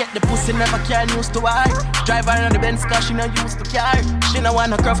didn't get the pussy, never can used to her. Drive her on the Benz car, she no used to car. She she no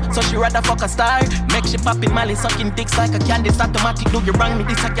wanna gruff, so she rather fuck a star. Make she popping Molly, sucking dicks like a candy. It's automatic, do you wrong me?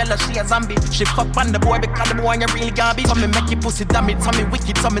 This a girl, she a zombie. She fuck on the boy because the boy you really garbage. So me make you pussy damage, so me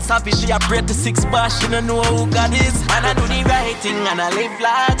wicked, so me savage. She a bread to 6 bars, she don't know who God is. Man, I do the right thing and I live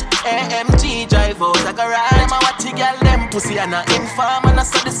large. AMG drive out a garage. Them a watch the girl, them pussy and I inform. And I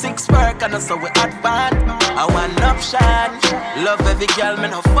saw the 6 work and I saw we advance. I want option. Love every girl, me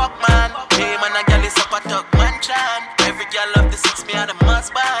no fuck man. Hey man, a girl is up a tuck man chan. Every girl love the 6, me and the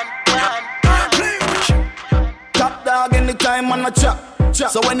must band. Top dog anytime on a chop.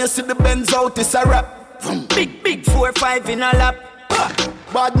 So when you see the Benz out, it's a rap. Big 4-5 in a lap.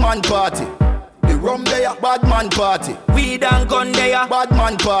 Bad man party. The rum there, bad man party. Weed and gun there, bad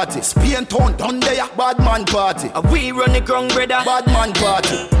man party. Spain town down there, bad man party. We run the ground, brother, bad man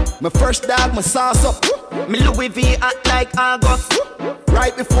party. My first dog, my sauce up. Me Louis V act like August.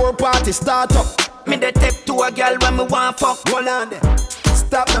 Right before party start up. Me the tip to a girl when me want fuck. Hold on there.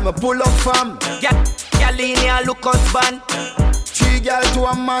 Stop them, I pull up fam. Girl in here look husband. 3 girl to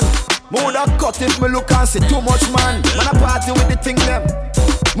a man. More that cut if me look and see too much man. Man a party with the thing them.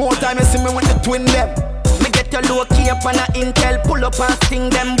 More time you see me with the twin them. Me get a low key up on a Intel. Pull up and sting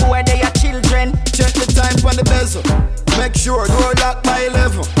them, boy they are children. Check the time on the bezel. Make sure door lock by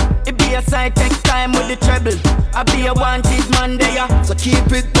 11. It be a side take time with the treble. I be a wanted man there. So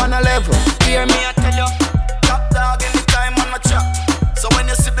keep it on a level. Hear me I tell you. Top dog anytime on a chop. So when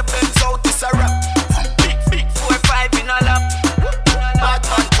you see the Benz out it's a rap. Big 4-5 in a lap. Bad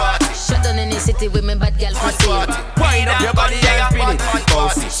man party. Shut down in the city with me bad girl pussy. Wind up your body and spin it,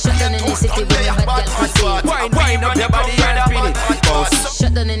 bossy. Shut down in the city with me bad girl pussy. Wind up your body and spin it, bossy.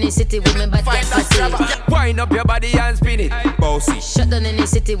 Shut down in the city with me bad girl pussy. Wind up your body and spin it, bossy. Shut down in the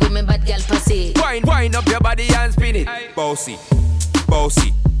city with me bad girl pussy. Wind up your body and spin it, bossy.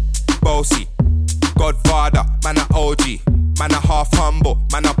 Bossy, bossy. Godfather, man a OG. Man a half humble,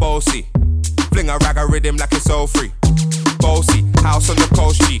 man a bossy. Fling a rag a rhythm like it's all free. Bossy, house on the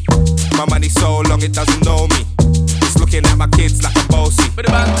coast G. My money so long it doesn't know me. It's looking at my kids like I'm bossy.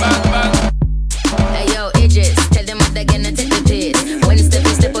 Hey yo, Idris, tell them what they're gonna take the piss. When it's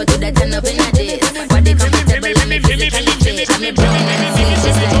step out to that turn up in a dish. Why they comfortable and me physically fit. I'm a brain and sweet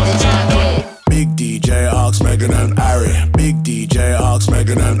just like the chocolate. Big DJ Ox, Megan and Ari. Big DJ Ox,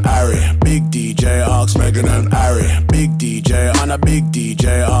 Megan and Ari. Big DJ Ox, Megan and Ari. Big DJ on a big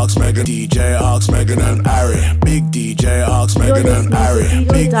DJ Ox, Megan. DJ Ox, Megan and Ari. Big DJ Ox, Megan and Ari.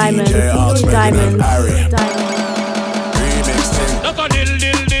 Big DJ Ox, Megan and Ari. Remix thing. Duck a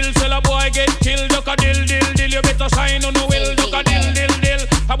dill, sell a boy get killed. Duck a dill, you better sign on the will. Duck a dill,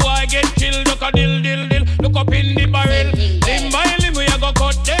 a boy get killed. Duck a dill. Look up in the barrel. Limb by limb we a go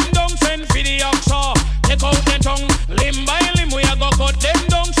cut them down. Send for the oxa. Take out the tongue. Limb by limb we a go cut them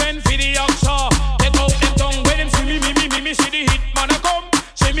down. Send for the oxa. Take out the tongue. When them see me see the hit man a come.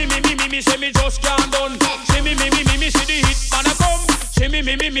 See me say me just can't done. See me see the hit man a come. See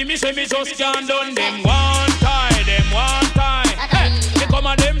me say me just can't done. Them one time. Hey, they come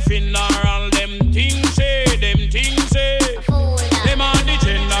a them funeral. Them things say. Them are the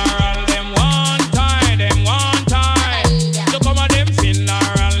general. Them one time. They come a them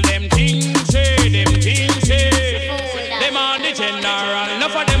funeral. Them things say. Them are the general.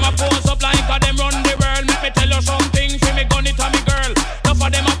 Enough of them a pose up like a them run the world. Let me tell you something. Fi me gun it a me girl. Enough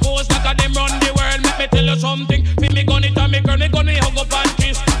of them a pose like a them run the world. Let me tell you something. Fi me gun it a me girl. Me gun me hug up and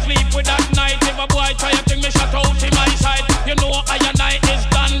kiss. Sleep with that night. If a boy try a thing, me shut out in my side. You know I and I is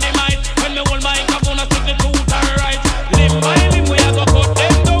dynamite. When me hold my microphone, I take the truth and right. Limb by limb, we a go cut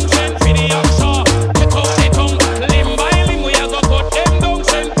them down. Send for the oxa. Take out the tongue. Limb by limb, we a go cut them down.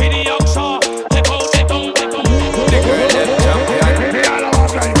 Send for the oxa. Take out the tongue. The girl them champion. They all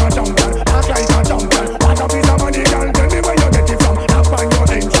walk like a champion. What a piece of money, girl. Tell me where you get it from. Tap on your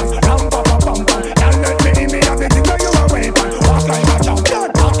entrance. Ram pa pa pam pam. Girl, let me in me have the thing where you are waiting. Walk like a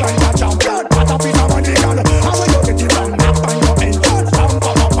champion. What a piece of money, girl. How will you get it from? Tap on your entrance. Ram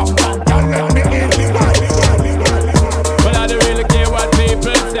pa pa pam pam. Girl, let me in me. Well, I don't really care what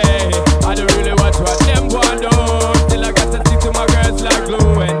people say. I don't really watch what them want do. Still I got to stick to my girls like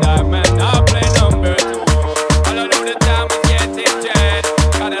glue. And I I play number 2. All I know the time we get it jet.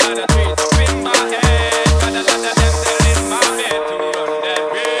 Got a lot of trees up in my head. Got a lot of them telling my bed to run that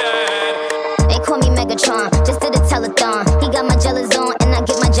red. They call me Megatron, just did a telethon. He got my jealous on, and I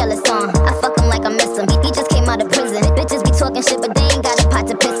get my jealous on. I fuck him like I miss him. He just came out of prison. Bitches be talking shit, but they ain't got a pot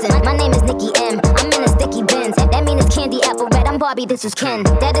to piss in. My name is Nicki M. I'm in a sticky Benz. That mean it's candy apple red. I'm Barbie, this is Ken.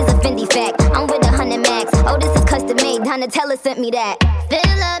 That is a Fendi fact. I'm with 100 max. Oh, this is custom made. Donatella sent me that.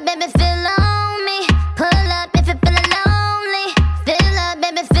 Fill up, baby, fill on me. Pull up if you're feeling lonely. Fill up,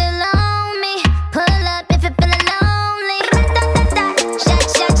 baby, fill on me. Pull up if you're feeling lonely.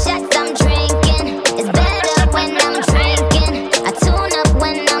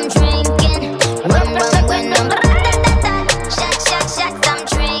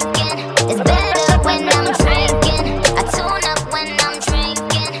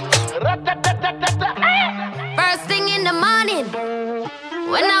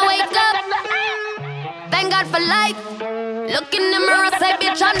 Look in the mirror, say,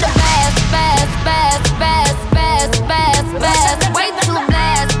 bitch, I'm the best, best, best, best, best, best, best. Way too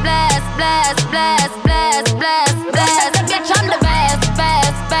blessed, blessed, blessed, blessed, blessed, blessed, blessed. Bitch, I'm the best,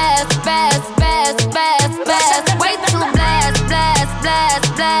 best, best, best, best, best, best. Way too blessed, blessed,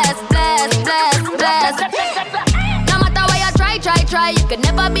 blessed, blessed, blessed, blessed, blessed. No matter where you try, you can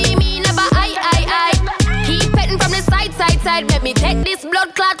never be me, never I. Keep petting from the side, make me take this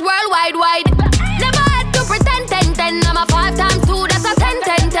blood clot worldwide, wide. Never had to pretend, 10. I'm a 5 times 2, that's a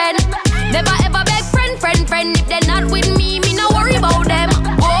 10. Never ever beg friend. If they're not with me no worry about them.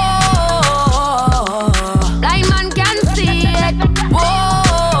 Whoa, blind man can see it.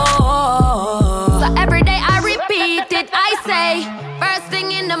 Whoa, so every day I repeat it. I say, first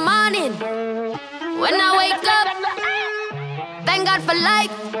thing in the morning, when I wake up, thank God for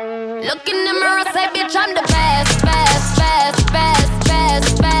life. Look in the mirror, say, bitch, I'm the best, best, best, best,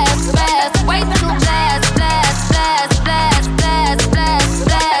 best, best, best. Way too blessed, blessed, blessed, blessed, blessed, blessed,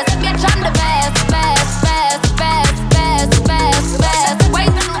 blessed. Bitch, I'm the best, best, best, best, best, best, best. Way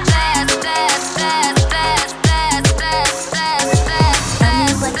too blessed, blessed, blessed, blessed, blessed, blessed, blessed, blessed. Tell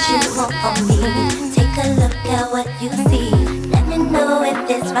me what you want from me. Take a look at what you see. Let me know if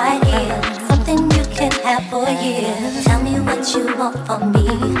it's right here. Something you can have for years. Tell me what you want from me.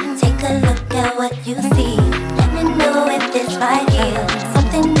 Take a look at what you see. Let me know if it's right here.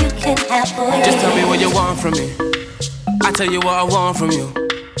 Something you can have for you. Just tell me what you want from me. I tell you what I want from you.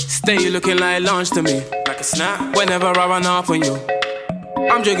 Stay looking like lunch to me. Like a snack. Whenever I run off on you,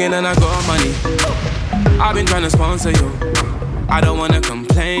 I'm drinking and I got money. I've been trying to sponsor you. I don't wanna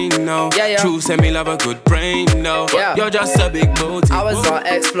complain, no. True, send me love a good brain, no. You're just a big booty. I was on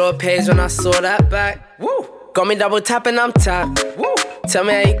Explore page when I saw that back. Woo. Got me double tapping, I'm tapped. Woo. Tell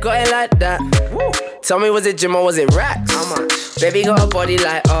me how you got it like that. Woo. Tell me, was it gym or was it racks? How much? Baby got a body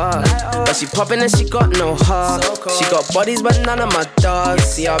like but she poppin' and she got no heart. She got bodies but none of my dogs.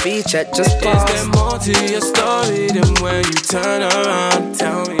 CRB check just pass. Is there more to your story than when you turn around?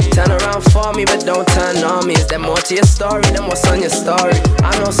 Tell me. Turn around for me but don't turn on me. Is there more to your story than what's on your story?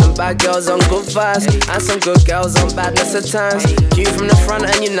 I know some bad girls on good vibes and some good girls on badness at times. You from the front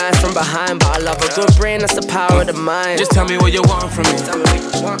and you nice from behind, but I love a good brain, that's the power of the mind. Just tell me what you want from me.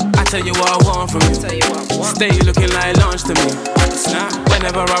 I tell you what I want from you. Stay looking like lunch to me.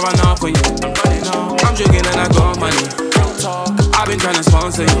 Whenever I run off on you, I'm drinking and I got money. I've been trying to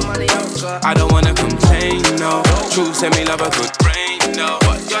sponsor you. I don't wanna complain, no. True, send me love a good brain, no.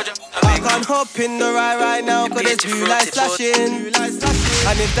 I can't hop in the ride right now, cause there's blue lights flashing.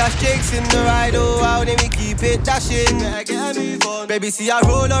 And if that's Jake's in the ride, oh wow, then we keep it dashing. Baby, see I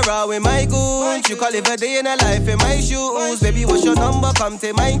roll around with my goons. You call it a day in a life in my shoes. Baby, what's your number? Come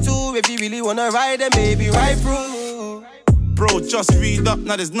take mine too. If you really wanna ride, then baby, ride through. Bro, just read up,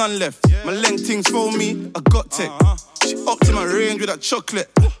 now there's none left. My length things for me, I got tech. She upped in my range with that chocolate.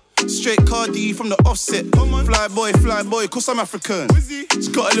 Straight Cardi from the offset. Fly boy, cause I'm African. She's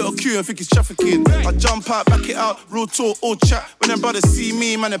got a little queue and think it's trafficking. I jump out, back it out, real talk, all chat. When them brothers see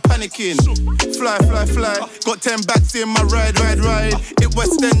me, man, they're panicking. Fly. Got 10 bags in my ride. It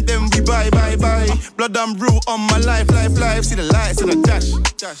West End, then we buy. Blood and real on my life. See the lights and the dash.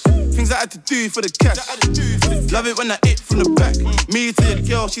 Things I had to do for the cash. Love it when I hit from the back. Me to the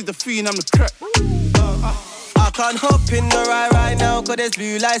girl, she's the fiend, I'm the crack. I can't hop in the ride right now, cause there's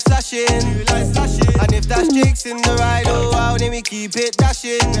blue lights flashing. And if that's Jake's in the ride, oh wow, then we keep it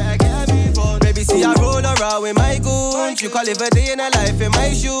dashing. Baby, see I roll around with my goons. You call it a day in a life in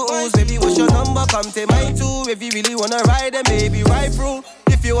my shoes. Baby, what's your number? Come take mine too. If you really wanna ride, then baby, ride through.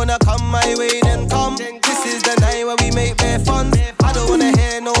 If you wanna come my way, then come. This is the night where we make bare fun. I don't wanna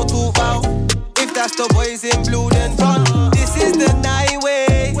hear no talk about. If that's the boys in blue, then run. This is the night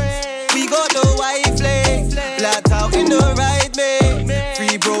where we got the white flame. Flat out in the right, mate.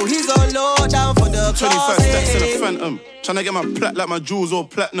 Free bro, he's on low down for the 21st stacks in a phantom. Tryna get my plat like my jewels all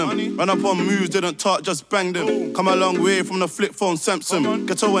platinum. Run up on moves, didn't talk, just bang them. Come a long way from the flip phone Samsung.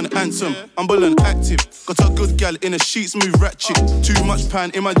 Ghetto and handsome, humble and active. Got a good gal in the sheets, move ratchet. Too much pan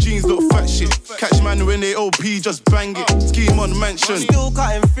in my jeans, look fat shit. Catch man when they OP, just bang it. Scheme on mansion. Still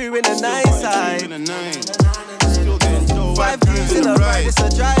cutting through in the nice side. Still getting dough. 5 views in a ride, it's a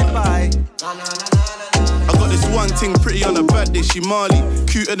drive-by. I got this one thing pretty on a bad day. She Marley,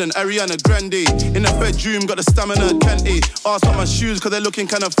 cuter than Ariana Grande. In the bedroom, got the stamina, Kante. Ask about my shoes, cause they're looking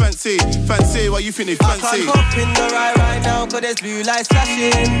kinda fancy. Fancy, what you think they fancy? I can't hop in the ride right now, cause there's blue lights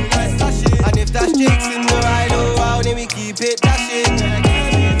flashing. And if that's Jake's in the ride, oh wow, then we keep it dashing.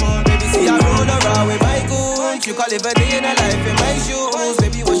 Baby, see I roll around with my goons. You call it a day in a life in my shoes.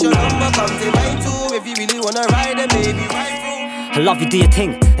 Baby, what's your number? Come take mine too. If you really wanna ride, then baby, ride through. I love you, do your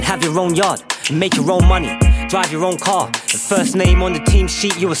thing and have your own yard and make your own money. drive your own car. The first name on the team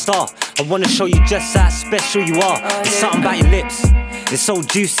sheet, you a star. I wanna show you just how special you are. There's something about your lips, it's so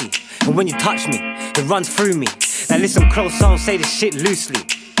juicy. And when you touch me, it runs through me. Now listen close, I don't say this shit loosely.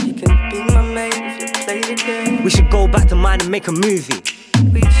 You can be my mate if you play the game. We should go back to mine and make a movie.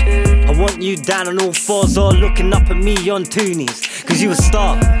 I want you down on all fours or looking up at me on toonies. Cause you a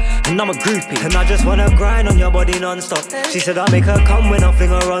star, and I'm a groupie. And I just wanna grind on your body non-stop. She said I make her come when I fling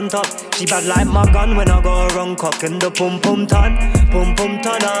her on top. She bad like my gun when I got a wrong cock. And the pum pum ton, I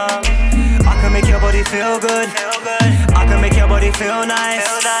can make your body feel good, I can make your body feel nice.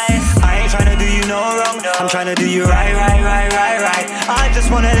 I ain't tryna do you no wrong, I'm tryna do you right. I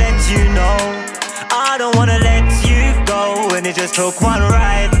just wanna let you know I don't wanna let you go. And it just took one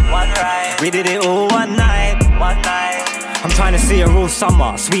ride. We did it all one night. I'm trying to see her all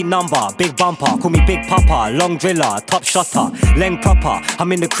summer. Sweet number, big bumper. Call me Big Papa, long driller, top shotter, leng proper.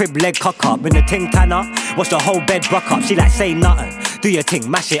 I'm in the crib, leg cock up. In the ting tanner, watch the whole bed rock up. She like, say nothing, do your thing,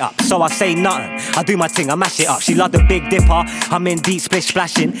 mash it up. So I say nothing, I do my thing, I mash it up. She love the Big Dipper, I'm in deep splish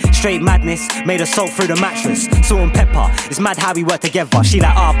splashing. Straight madness, made her soak through the mattress. Salt and pepper, it's mad how we work together. She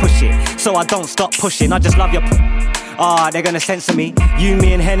like, push it, so I don't stop pushing. I just love your they're gonna censor me. You,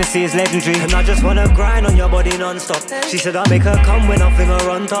 me and Hennessy is legendary. And I just wanna grind on your body non-stop. She said I make her come when I fling her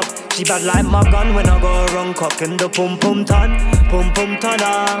on top. She bad like my gun when I got a wrong cock. And the pum pum ton, I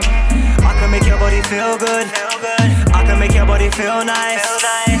can make your body feel good, I can make your body feel nice.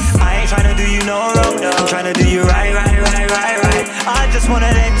 I ain't tryna do you no wrong, I'm tryna do you right. I just wanna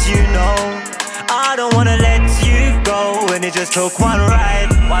let you know I don't wanna let you go. And it just took one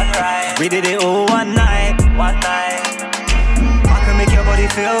ride. We did it all one night. I can make your body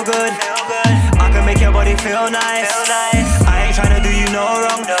feel good, I can make your body feel nice. I ain't tryna do you no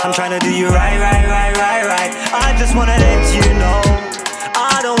wrong, I'm tryna do you right. I just wanna let you know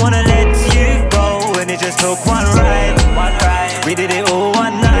I don't wanna let you go. And it just took one ride. We did it all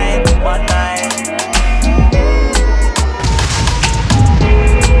one night.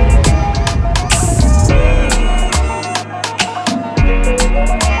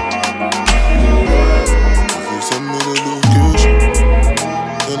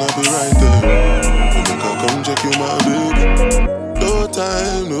 Right there, you make her come check you, my baby. No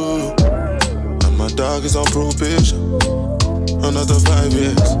time, no. And my dog is on probation. Another 5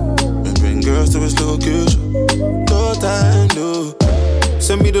 years. We bring girls to his location. No time, no.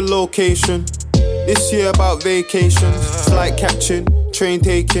 Send me the location. This year about vacations. Flight catching, train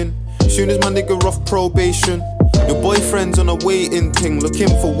taking. Soon as my nigga off probation. Your boyfriend's on a waiting thing, looking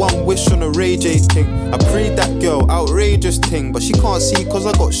for one wish on a Ray J thing. I prayed that girl, outrageous thing, but she can't see cause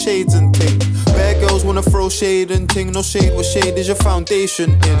I got shades and thing. Bare girls wanna throw shade and thing, no shade, what shade is your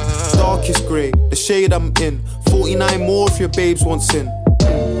foundation in? Darkest grey, the shade I'm in, 49 more if your babes want sin.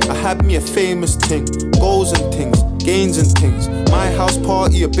 I had me a famous thing, goals and things, gains and things. My house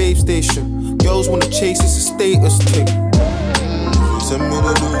party, a babe station. Girls wanna chase, it's a status thing. Send me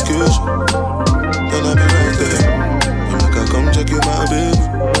the location, then I'll be right there. You make her come check you, my baby.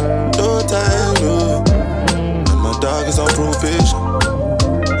 No time, no. And my dog is on probation.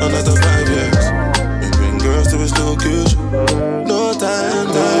 Another 5 years. We bring girls to his location. No time,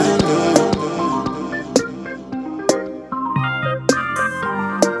 no.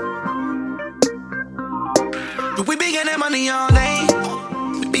 We be getting money all day.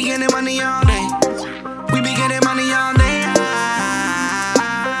 We be getting money all day. We be getting money all day.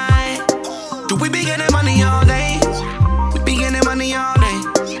 We be getting money all day. We be getting money all day.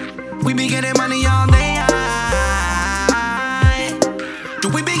 We be getting money all day.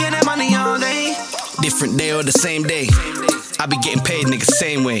 We be getting money all day. Different day or the same day. I be getting paid, nigga,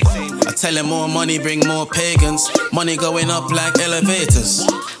 same way. I tell him more money, bring more pagans. Money going up like elevators.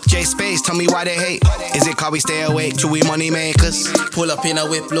 J Space, tell me why they hate. Is it 'cause we stay awake, true we money makers? Pull up in a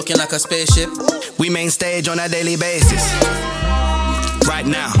whip looking like a spaceship. We main stage on a daily basis. Right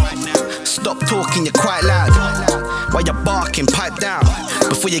now, stop talking, you're quite loud. While you're barking, pipe down.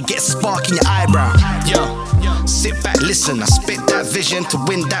 Before you get spark in your eyebrow. Yo, sit back, listen, I spit that vision to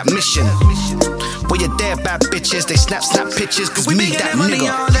win that mission. Where you there, bad bitches, they snap pictures, cause we me be that getting money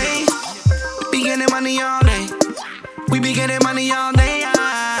nigga. all day. We be getting money all day. We be getting money all day.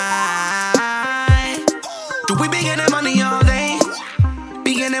 We be getting money all day.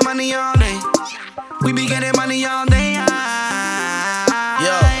 Be getting money all day. We be getting money all day.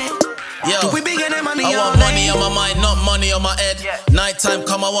 Yo, we be getting money I want money on my mind, not money on my head. Nighttime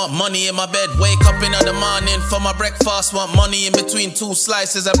come, I want money in my bed. Wake up in the morning for my breakfast. Want money in between 2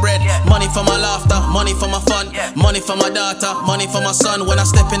 slices of bread. Money for my laughter, money for my fun. Money for my daughter, money for my son. When I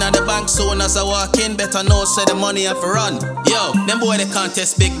step in at the bank, soon as I walk in, better know say the money have to run. Yo, them boy they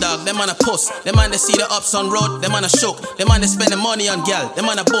contest big dog, them man a puss. Them man they see the ups on road, them man a shook. Them man they spend the money on gal, them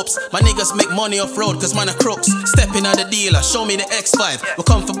man a bops. My niggas make money off road, cause man a crooks. Step in at the dealer, show me the X5. We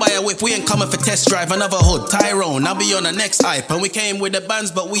come for buy a whip, we ain't coming for test drive. Another hood, Tyrone, I'll be on the next hype. And we came with the bands,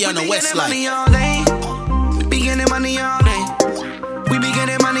 but we on the west line. We be getting money all day. We be getting money all day. We be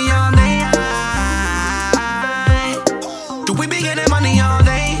getting money all day. Do we be getting money all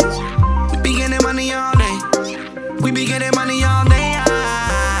day? We be getting money all day. We be getting money all day.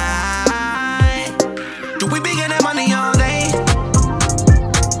 Do we be getting money all day?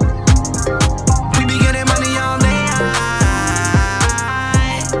 We be getting money all day.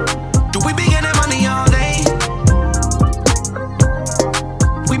 Do we be getting money all day?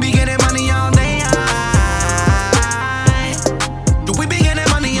 We be getting money all day. Do we be getting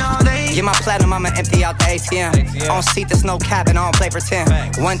money all day? Get my platinum, I'ma empty out the ATM. On seat, there's no cap and I don't play pretend.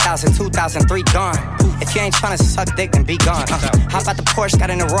 1,000, 2,000, 3 gone. If you ain't tryna suck dick, then be gone. Hop out the Porsche, got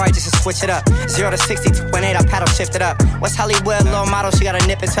in the Roy just to switch it up. 0 to 60, 2.8, I paddle shift it up. West Hollywood, low model, she got a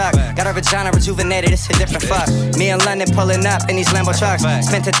nip and tuck. Got her vagina rejuvenated, it's a different fuck. Me in London pulling up in these Lambo trucks.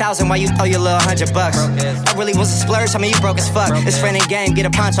 Spent 1,000 while you throw your little $100. That really was a splurge, I mean you broke as fuck. It's friend in game, get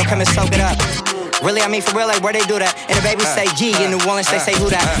a poncho, come and soak it up. Really, I mean for real, like where they do that? And the babies say G, in New Orleans they say who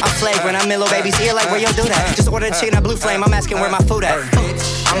that? I'm flagrant, I'm in little baby's ear, like where you do that? Just order the chicken at Blue Flame, I'm asking where my food at.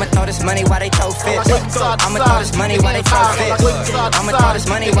 I'ma throw this money while they throw fits. I'ma throw this money while they throw fits. I'ma throw this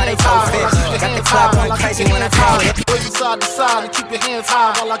money while they throw fits. Got the club going crazy when I throw it. Wave from side to side and keep your hands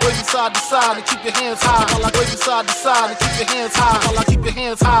high. While I wave from side to side and keep your hands high. While I wave from side to side and keep your hands high. While I keep your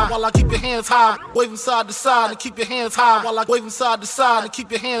hands high. While I keep your hands high. Wave from side to side and keep your hands high. While I wave from side to side and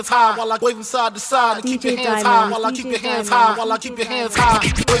keep your hands high. While I wave from side to side and keep your hands high. While I keep your hands high. While I keep your hands high.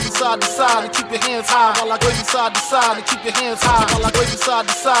 Wave from side to side and keep your hands high. While I wave from side to side and keep your hands high. While I wave from side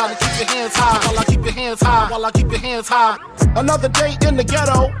to side and keep your hands high. While I keep your hands high. While I keep your hands high. Another day in the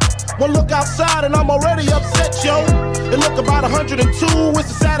ghetto. One look outside and I'm already upset, yo. It look about 102.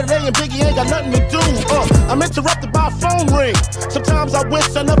 It's a Saturday and Biggie ain't got nothing to do. I'm interrupted by a phone ring. Sometimes I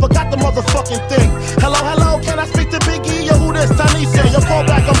wish I never got the motherfucking thing. Hello, hello, can I speak to Biggie? Yo, who this? Tanisha, yo, call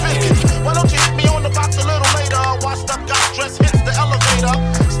back, I'm busy. Why don't you hit me on the box a little later? Washed up, got dressed, hits the elevator.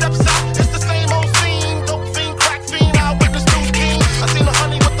 Steps out, it's the same old scene. Dope fiend, crack fiend, eyewitness new king. I seen the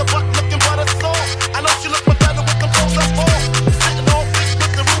honey with the butt looking butter soft. I know she look much better with the clothes up off. Sitting all thick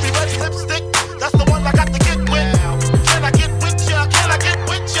with the ruby red lipstick. That's the one I got to get with. Can I get with ya? Can I get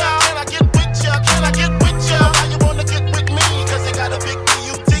with ya? Can I get with ya? Can I get with ya? Why you wanna get with me? Cause you got a big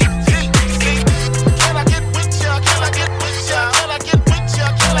B-U-T-T. Can I get with ya? Can I get with ya? Can I get with ya?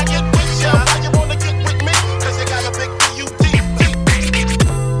 Can I get with ya? Why you wanna get with me? Cause you got a big B-U-T-T.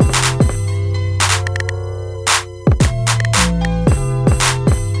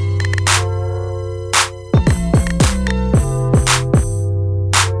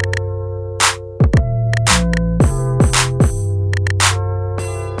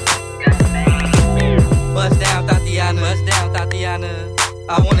 Bust down, Tatiana. Bust down, Tatiana.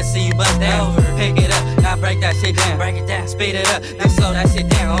 I wanna see you bust down. Pick it up, now break that shit down. Break it down, speed it up, then slow that shit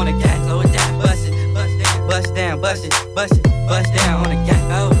down on the gas. Slow it down, bust it, bust down, bust down, bust it, bust it, bust down on the gas.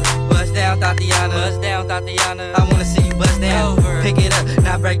 Bust down, Tatiana. Bust down, Tatiana. I wanna see you bust down. Pick it up,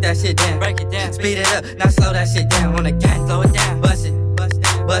 now break that shit down. Break it down, speed it up, now slow that shit down on the gas. Slow it down, bust it, bust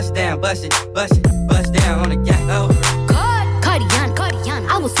down, bust down, bust it, bust it, bust down on the gas. Cardiana,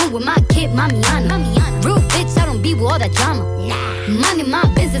 I was home with my kid, Mamiana. Real bitch, I don't be with all that drama. Minding my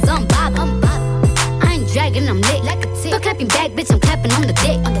business, I'm Bob. I ain't dragging, I'm lit like a tick. But clapping back, bitch, I'm clapping on the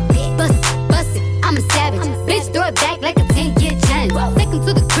dick. Bust it, I'm a savage. Bitch, throw it back like a 10-year challenge. Take him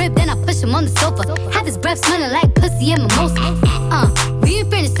to the crib, then I push him on the sofa. Have his breath smelling like pussy and mimosa. We ain't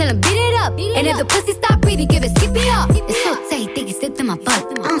finished, tell him beat it up. And if the pussy stop breathing, give it CPR. It's so tight, think he slipped in my butt.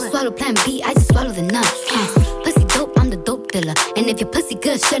 I don't swallow plan B, I just swallow the nut. Pussy dope, I'm the dope dealer. And if your pussy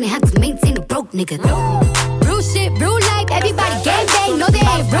good, shouldn't have to maintain a broke nigga. Real shit, real life, everybody gang bang. No, they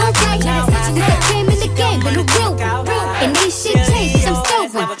ain't real right. Since I came in the game with a real one. And they shit changed, bitch, I'm still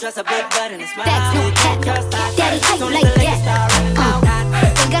one. Facts, no cap. Daddy, how you like that?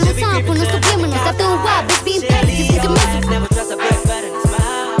 Ain't got no time for no subliminals. After a while, bitch, being petty, just nigga miserable. Never trust a big butt in his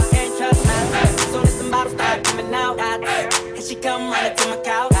mouth. Can't trust nothing. Soon as some bottles start coming out, and she come running to my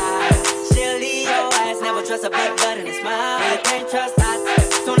couch. She'll leave your ass. Never trust a big butt in his mouth. You can't trust that.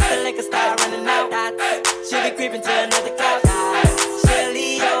 Soon as the liquor start running out, she'll be creeping to another couch. She'll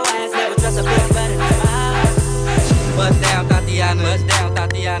leave your ass. Never trust Tatiana. Bust down,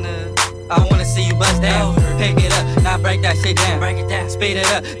 Tatiana. I wanna see you bust down. Pick it up, now break that shit down. Break it down, speed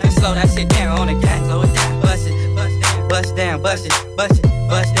it up, then slow that shit down on the gang. Slow it down, bust it, bust down, bust it, bust it,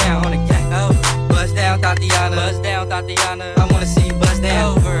 bust down on the gang. Bust down, Tatiana. Bust down, Tatiana. I wanna see you bust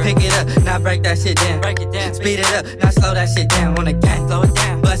down. Pick it up, now break that shit down. Break it down, speed it up, now slow that shit down on the gang. Slow it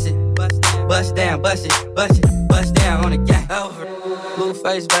down, bust it, bust down, bust it, bust down on the gang.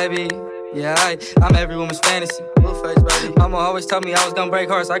 Blueface, baby. Yeah, I'm every woman's fantasy. Blueface, baby. Mama always told me I was gonna break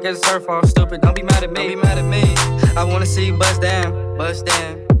hearts. I guess it's her fault. Stupid. Don't be mad at me. Don't be mad at me. I wanna see you bust down, bust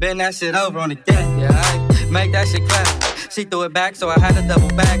down. Bend that shit over on the gang. Yeah, make that shit clap. She threw it back, so I had to double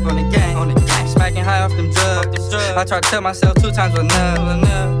back on the gang. On the gang, smacking high off them drugs. I tried to tell myself 2 times was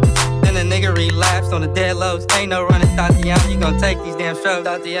enough. Then the nigga relapsed on the dead lows. Ain't no running, Tatiana. You gon' take these damn strokes,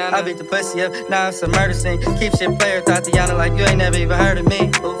 Tatiana. I beat the pussy up, now it's a murder scene. Keep shit player, Tatiana, like you ain't never even heard of me.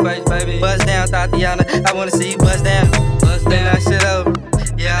 Blueface, baby. Buzz down, Tatiana. I wanna see you buzz down. Buzz down, that shit over.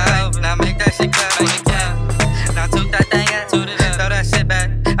 Yeah, over. Now make that shit clap on the gang. Now toot that thing out, toot it up. Throw that shit back.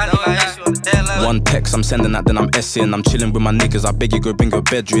 I know I hate you on the dead low. One text, I'm sending that, then I'm S'ing. I'm chilling with my niggas, I beg you go bring your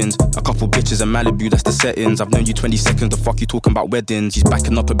bedrooms. A couple bitches in Malibu, that's the settings. I've known you 20 seconds, the fuck you talking about weddings. She's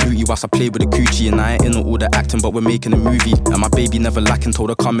backing up a booty whilst I play with a coochie. And I ain't in all the acting, but we're making a movie. And my baby never lacking, told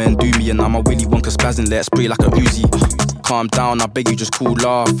her come and do me. And now my Willy Wonka spazzing, let it spray like a Uzi. Calm down, I beg you just cool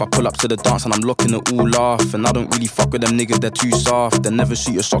off. I pull up to the dance and I'm locking it all off. And I don't really fuck with them niggas, they're too soft. They never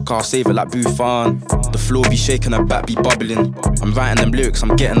shoot a shot, I'll save it like Buffon. The floor be shaking, her back be bubbling. I'm writing them lyrics,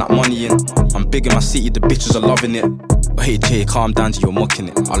 I'm getting that money in. I'm big in my city, the bitches are loving it. But hey Jay, calm down, you're mocking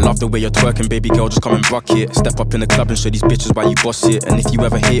it. I love the way you're twerking, baby girl, just come and rock it. Step up in the club and show these bitches why you boss it. And if you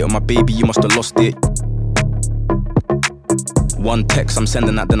ever hate on my baby, you must have lost it. One text, I'm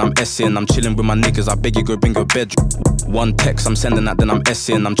sending that, then I'm S'ing. I'm chilling with my niggas, I beg you go bring your bedroom. One text, I'm sending that, then I'm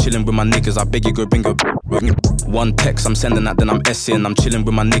S'ing. I'm chilling with my niggas, I beg you go bring your. One text, I'm sending that, then I'm S'ing. I'm chilling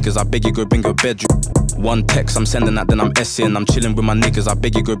with my niggas, I beg you go bring your bedroom. One text, I'm sending that, then I'm S'ing. I'm chilling with my niggas, I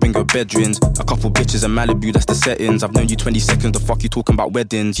beg you go bring your bedrooms. A couple bitches in Malibu, that's the settings. I've known you 20 seconds, the fuck you talking about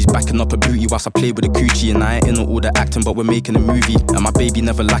weddings. She's backing up a booty whilst I play with a coochie. And I ain't in all the acting, but we're making a movie. And my baby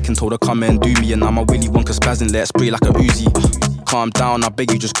never lacking, told her come and do me. And now my Willy Wonka spazzing, let it spray like a Uzi. Calm down, I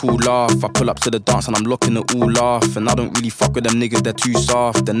beg you just cool off. I pull up to the dance and I'm locking it all off. And I don't really fuck with them niggas, they're too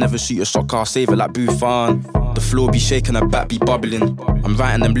soft. They never shoot a shot, I'll save it like Buffon. The floor be shaking, her back be bubbling. I'm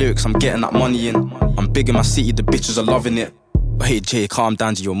writing them lyrics, I'm getting that money in. I'm big in my city, the bitches are loving it. But hey Jay, calm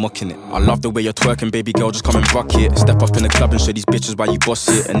down, you're mocking it. I love the way you're twerking, baby girl, just come and rock it. Step up in the club and show these bitches why you boss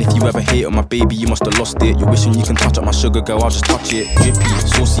it. And if you ever hate on my baby, you must have lost it. You're wishing you can touch up my sugar girl, I'll just touch it. Drippy,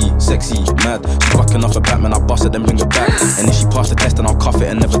 saucy, sexy, mad. She fucking off a Batman, I bust it, then bring it back. And if she pass the test, then I'll cuff it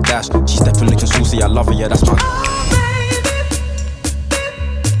and never dash. She stepping looking saucy, I love her, yeah, that's my.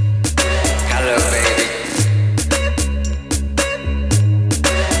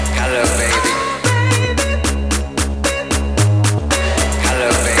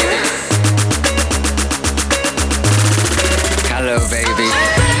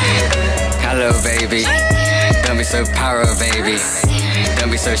 So paro, baby.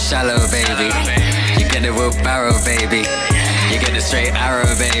 Don't be so shallow, baby. You get the wheelbarrow, baby. You get the straight arrow,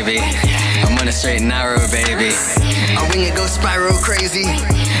 baby. I'm on a straight narrow, baby. I wing it, go spiral crazy.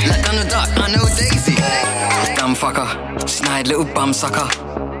 Like down the dark, I know Daisy. Dumb fucker, snide little bum sucker.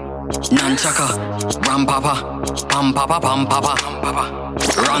 Nunchucker, rum papa, pum papa, pum papa.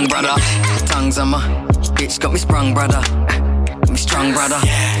 Wrong brother, tongues on my bitch got me sprung, brother. Me strong, brother.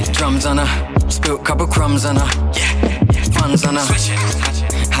 Drums on her, spilt couple crumbs on her. Funds on her.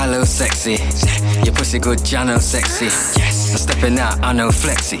 Hello, sexy. Your pussy good, Jano, sexy. I'm stepping out, I know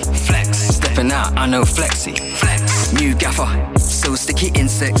flexy. Stepping out, I know flexy. New gaffer, so sticky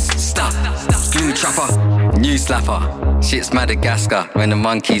insects. Stop. Glue chopper, new slapper. Shit's Madagascar when the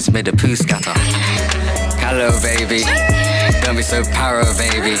monkeys made a poo scatter. Hello, baby. Don't be so paro,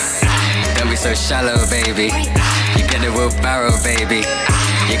 baby. Don't be so shallow, baby. You get the wheelbarrow, baby.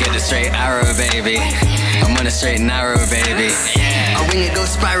 You get the straight arrow, baby. I'm on a straight narrow, baby. I wing it, go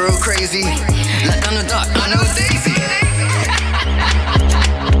spiral crazy. Like down the dark, I know Daisy.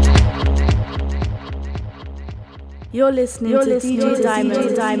 You're listening to DJ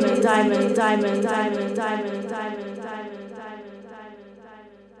Diamond.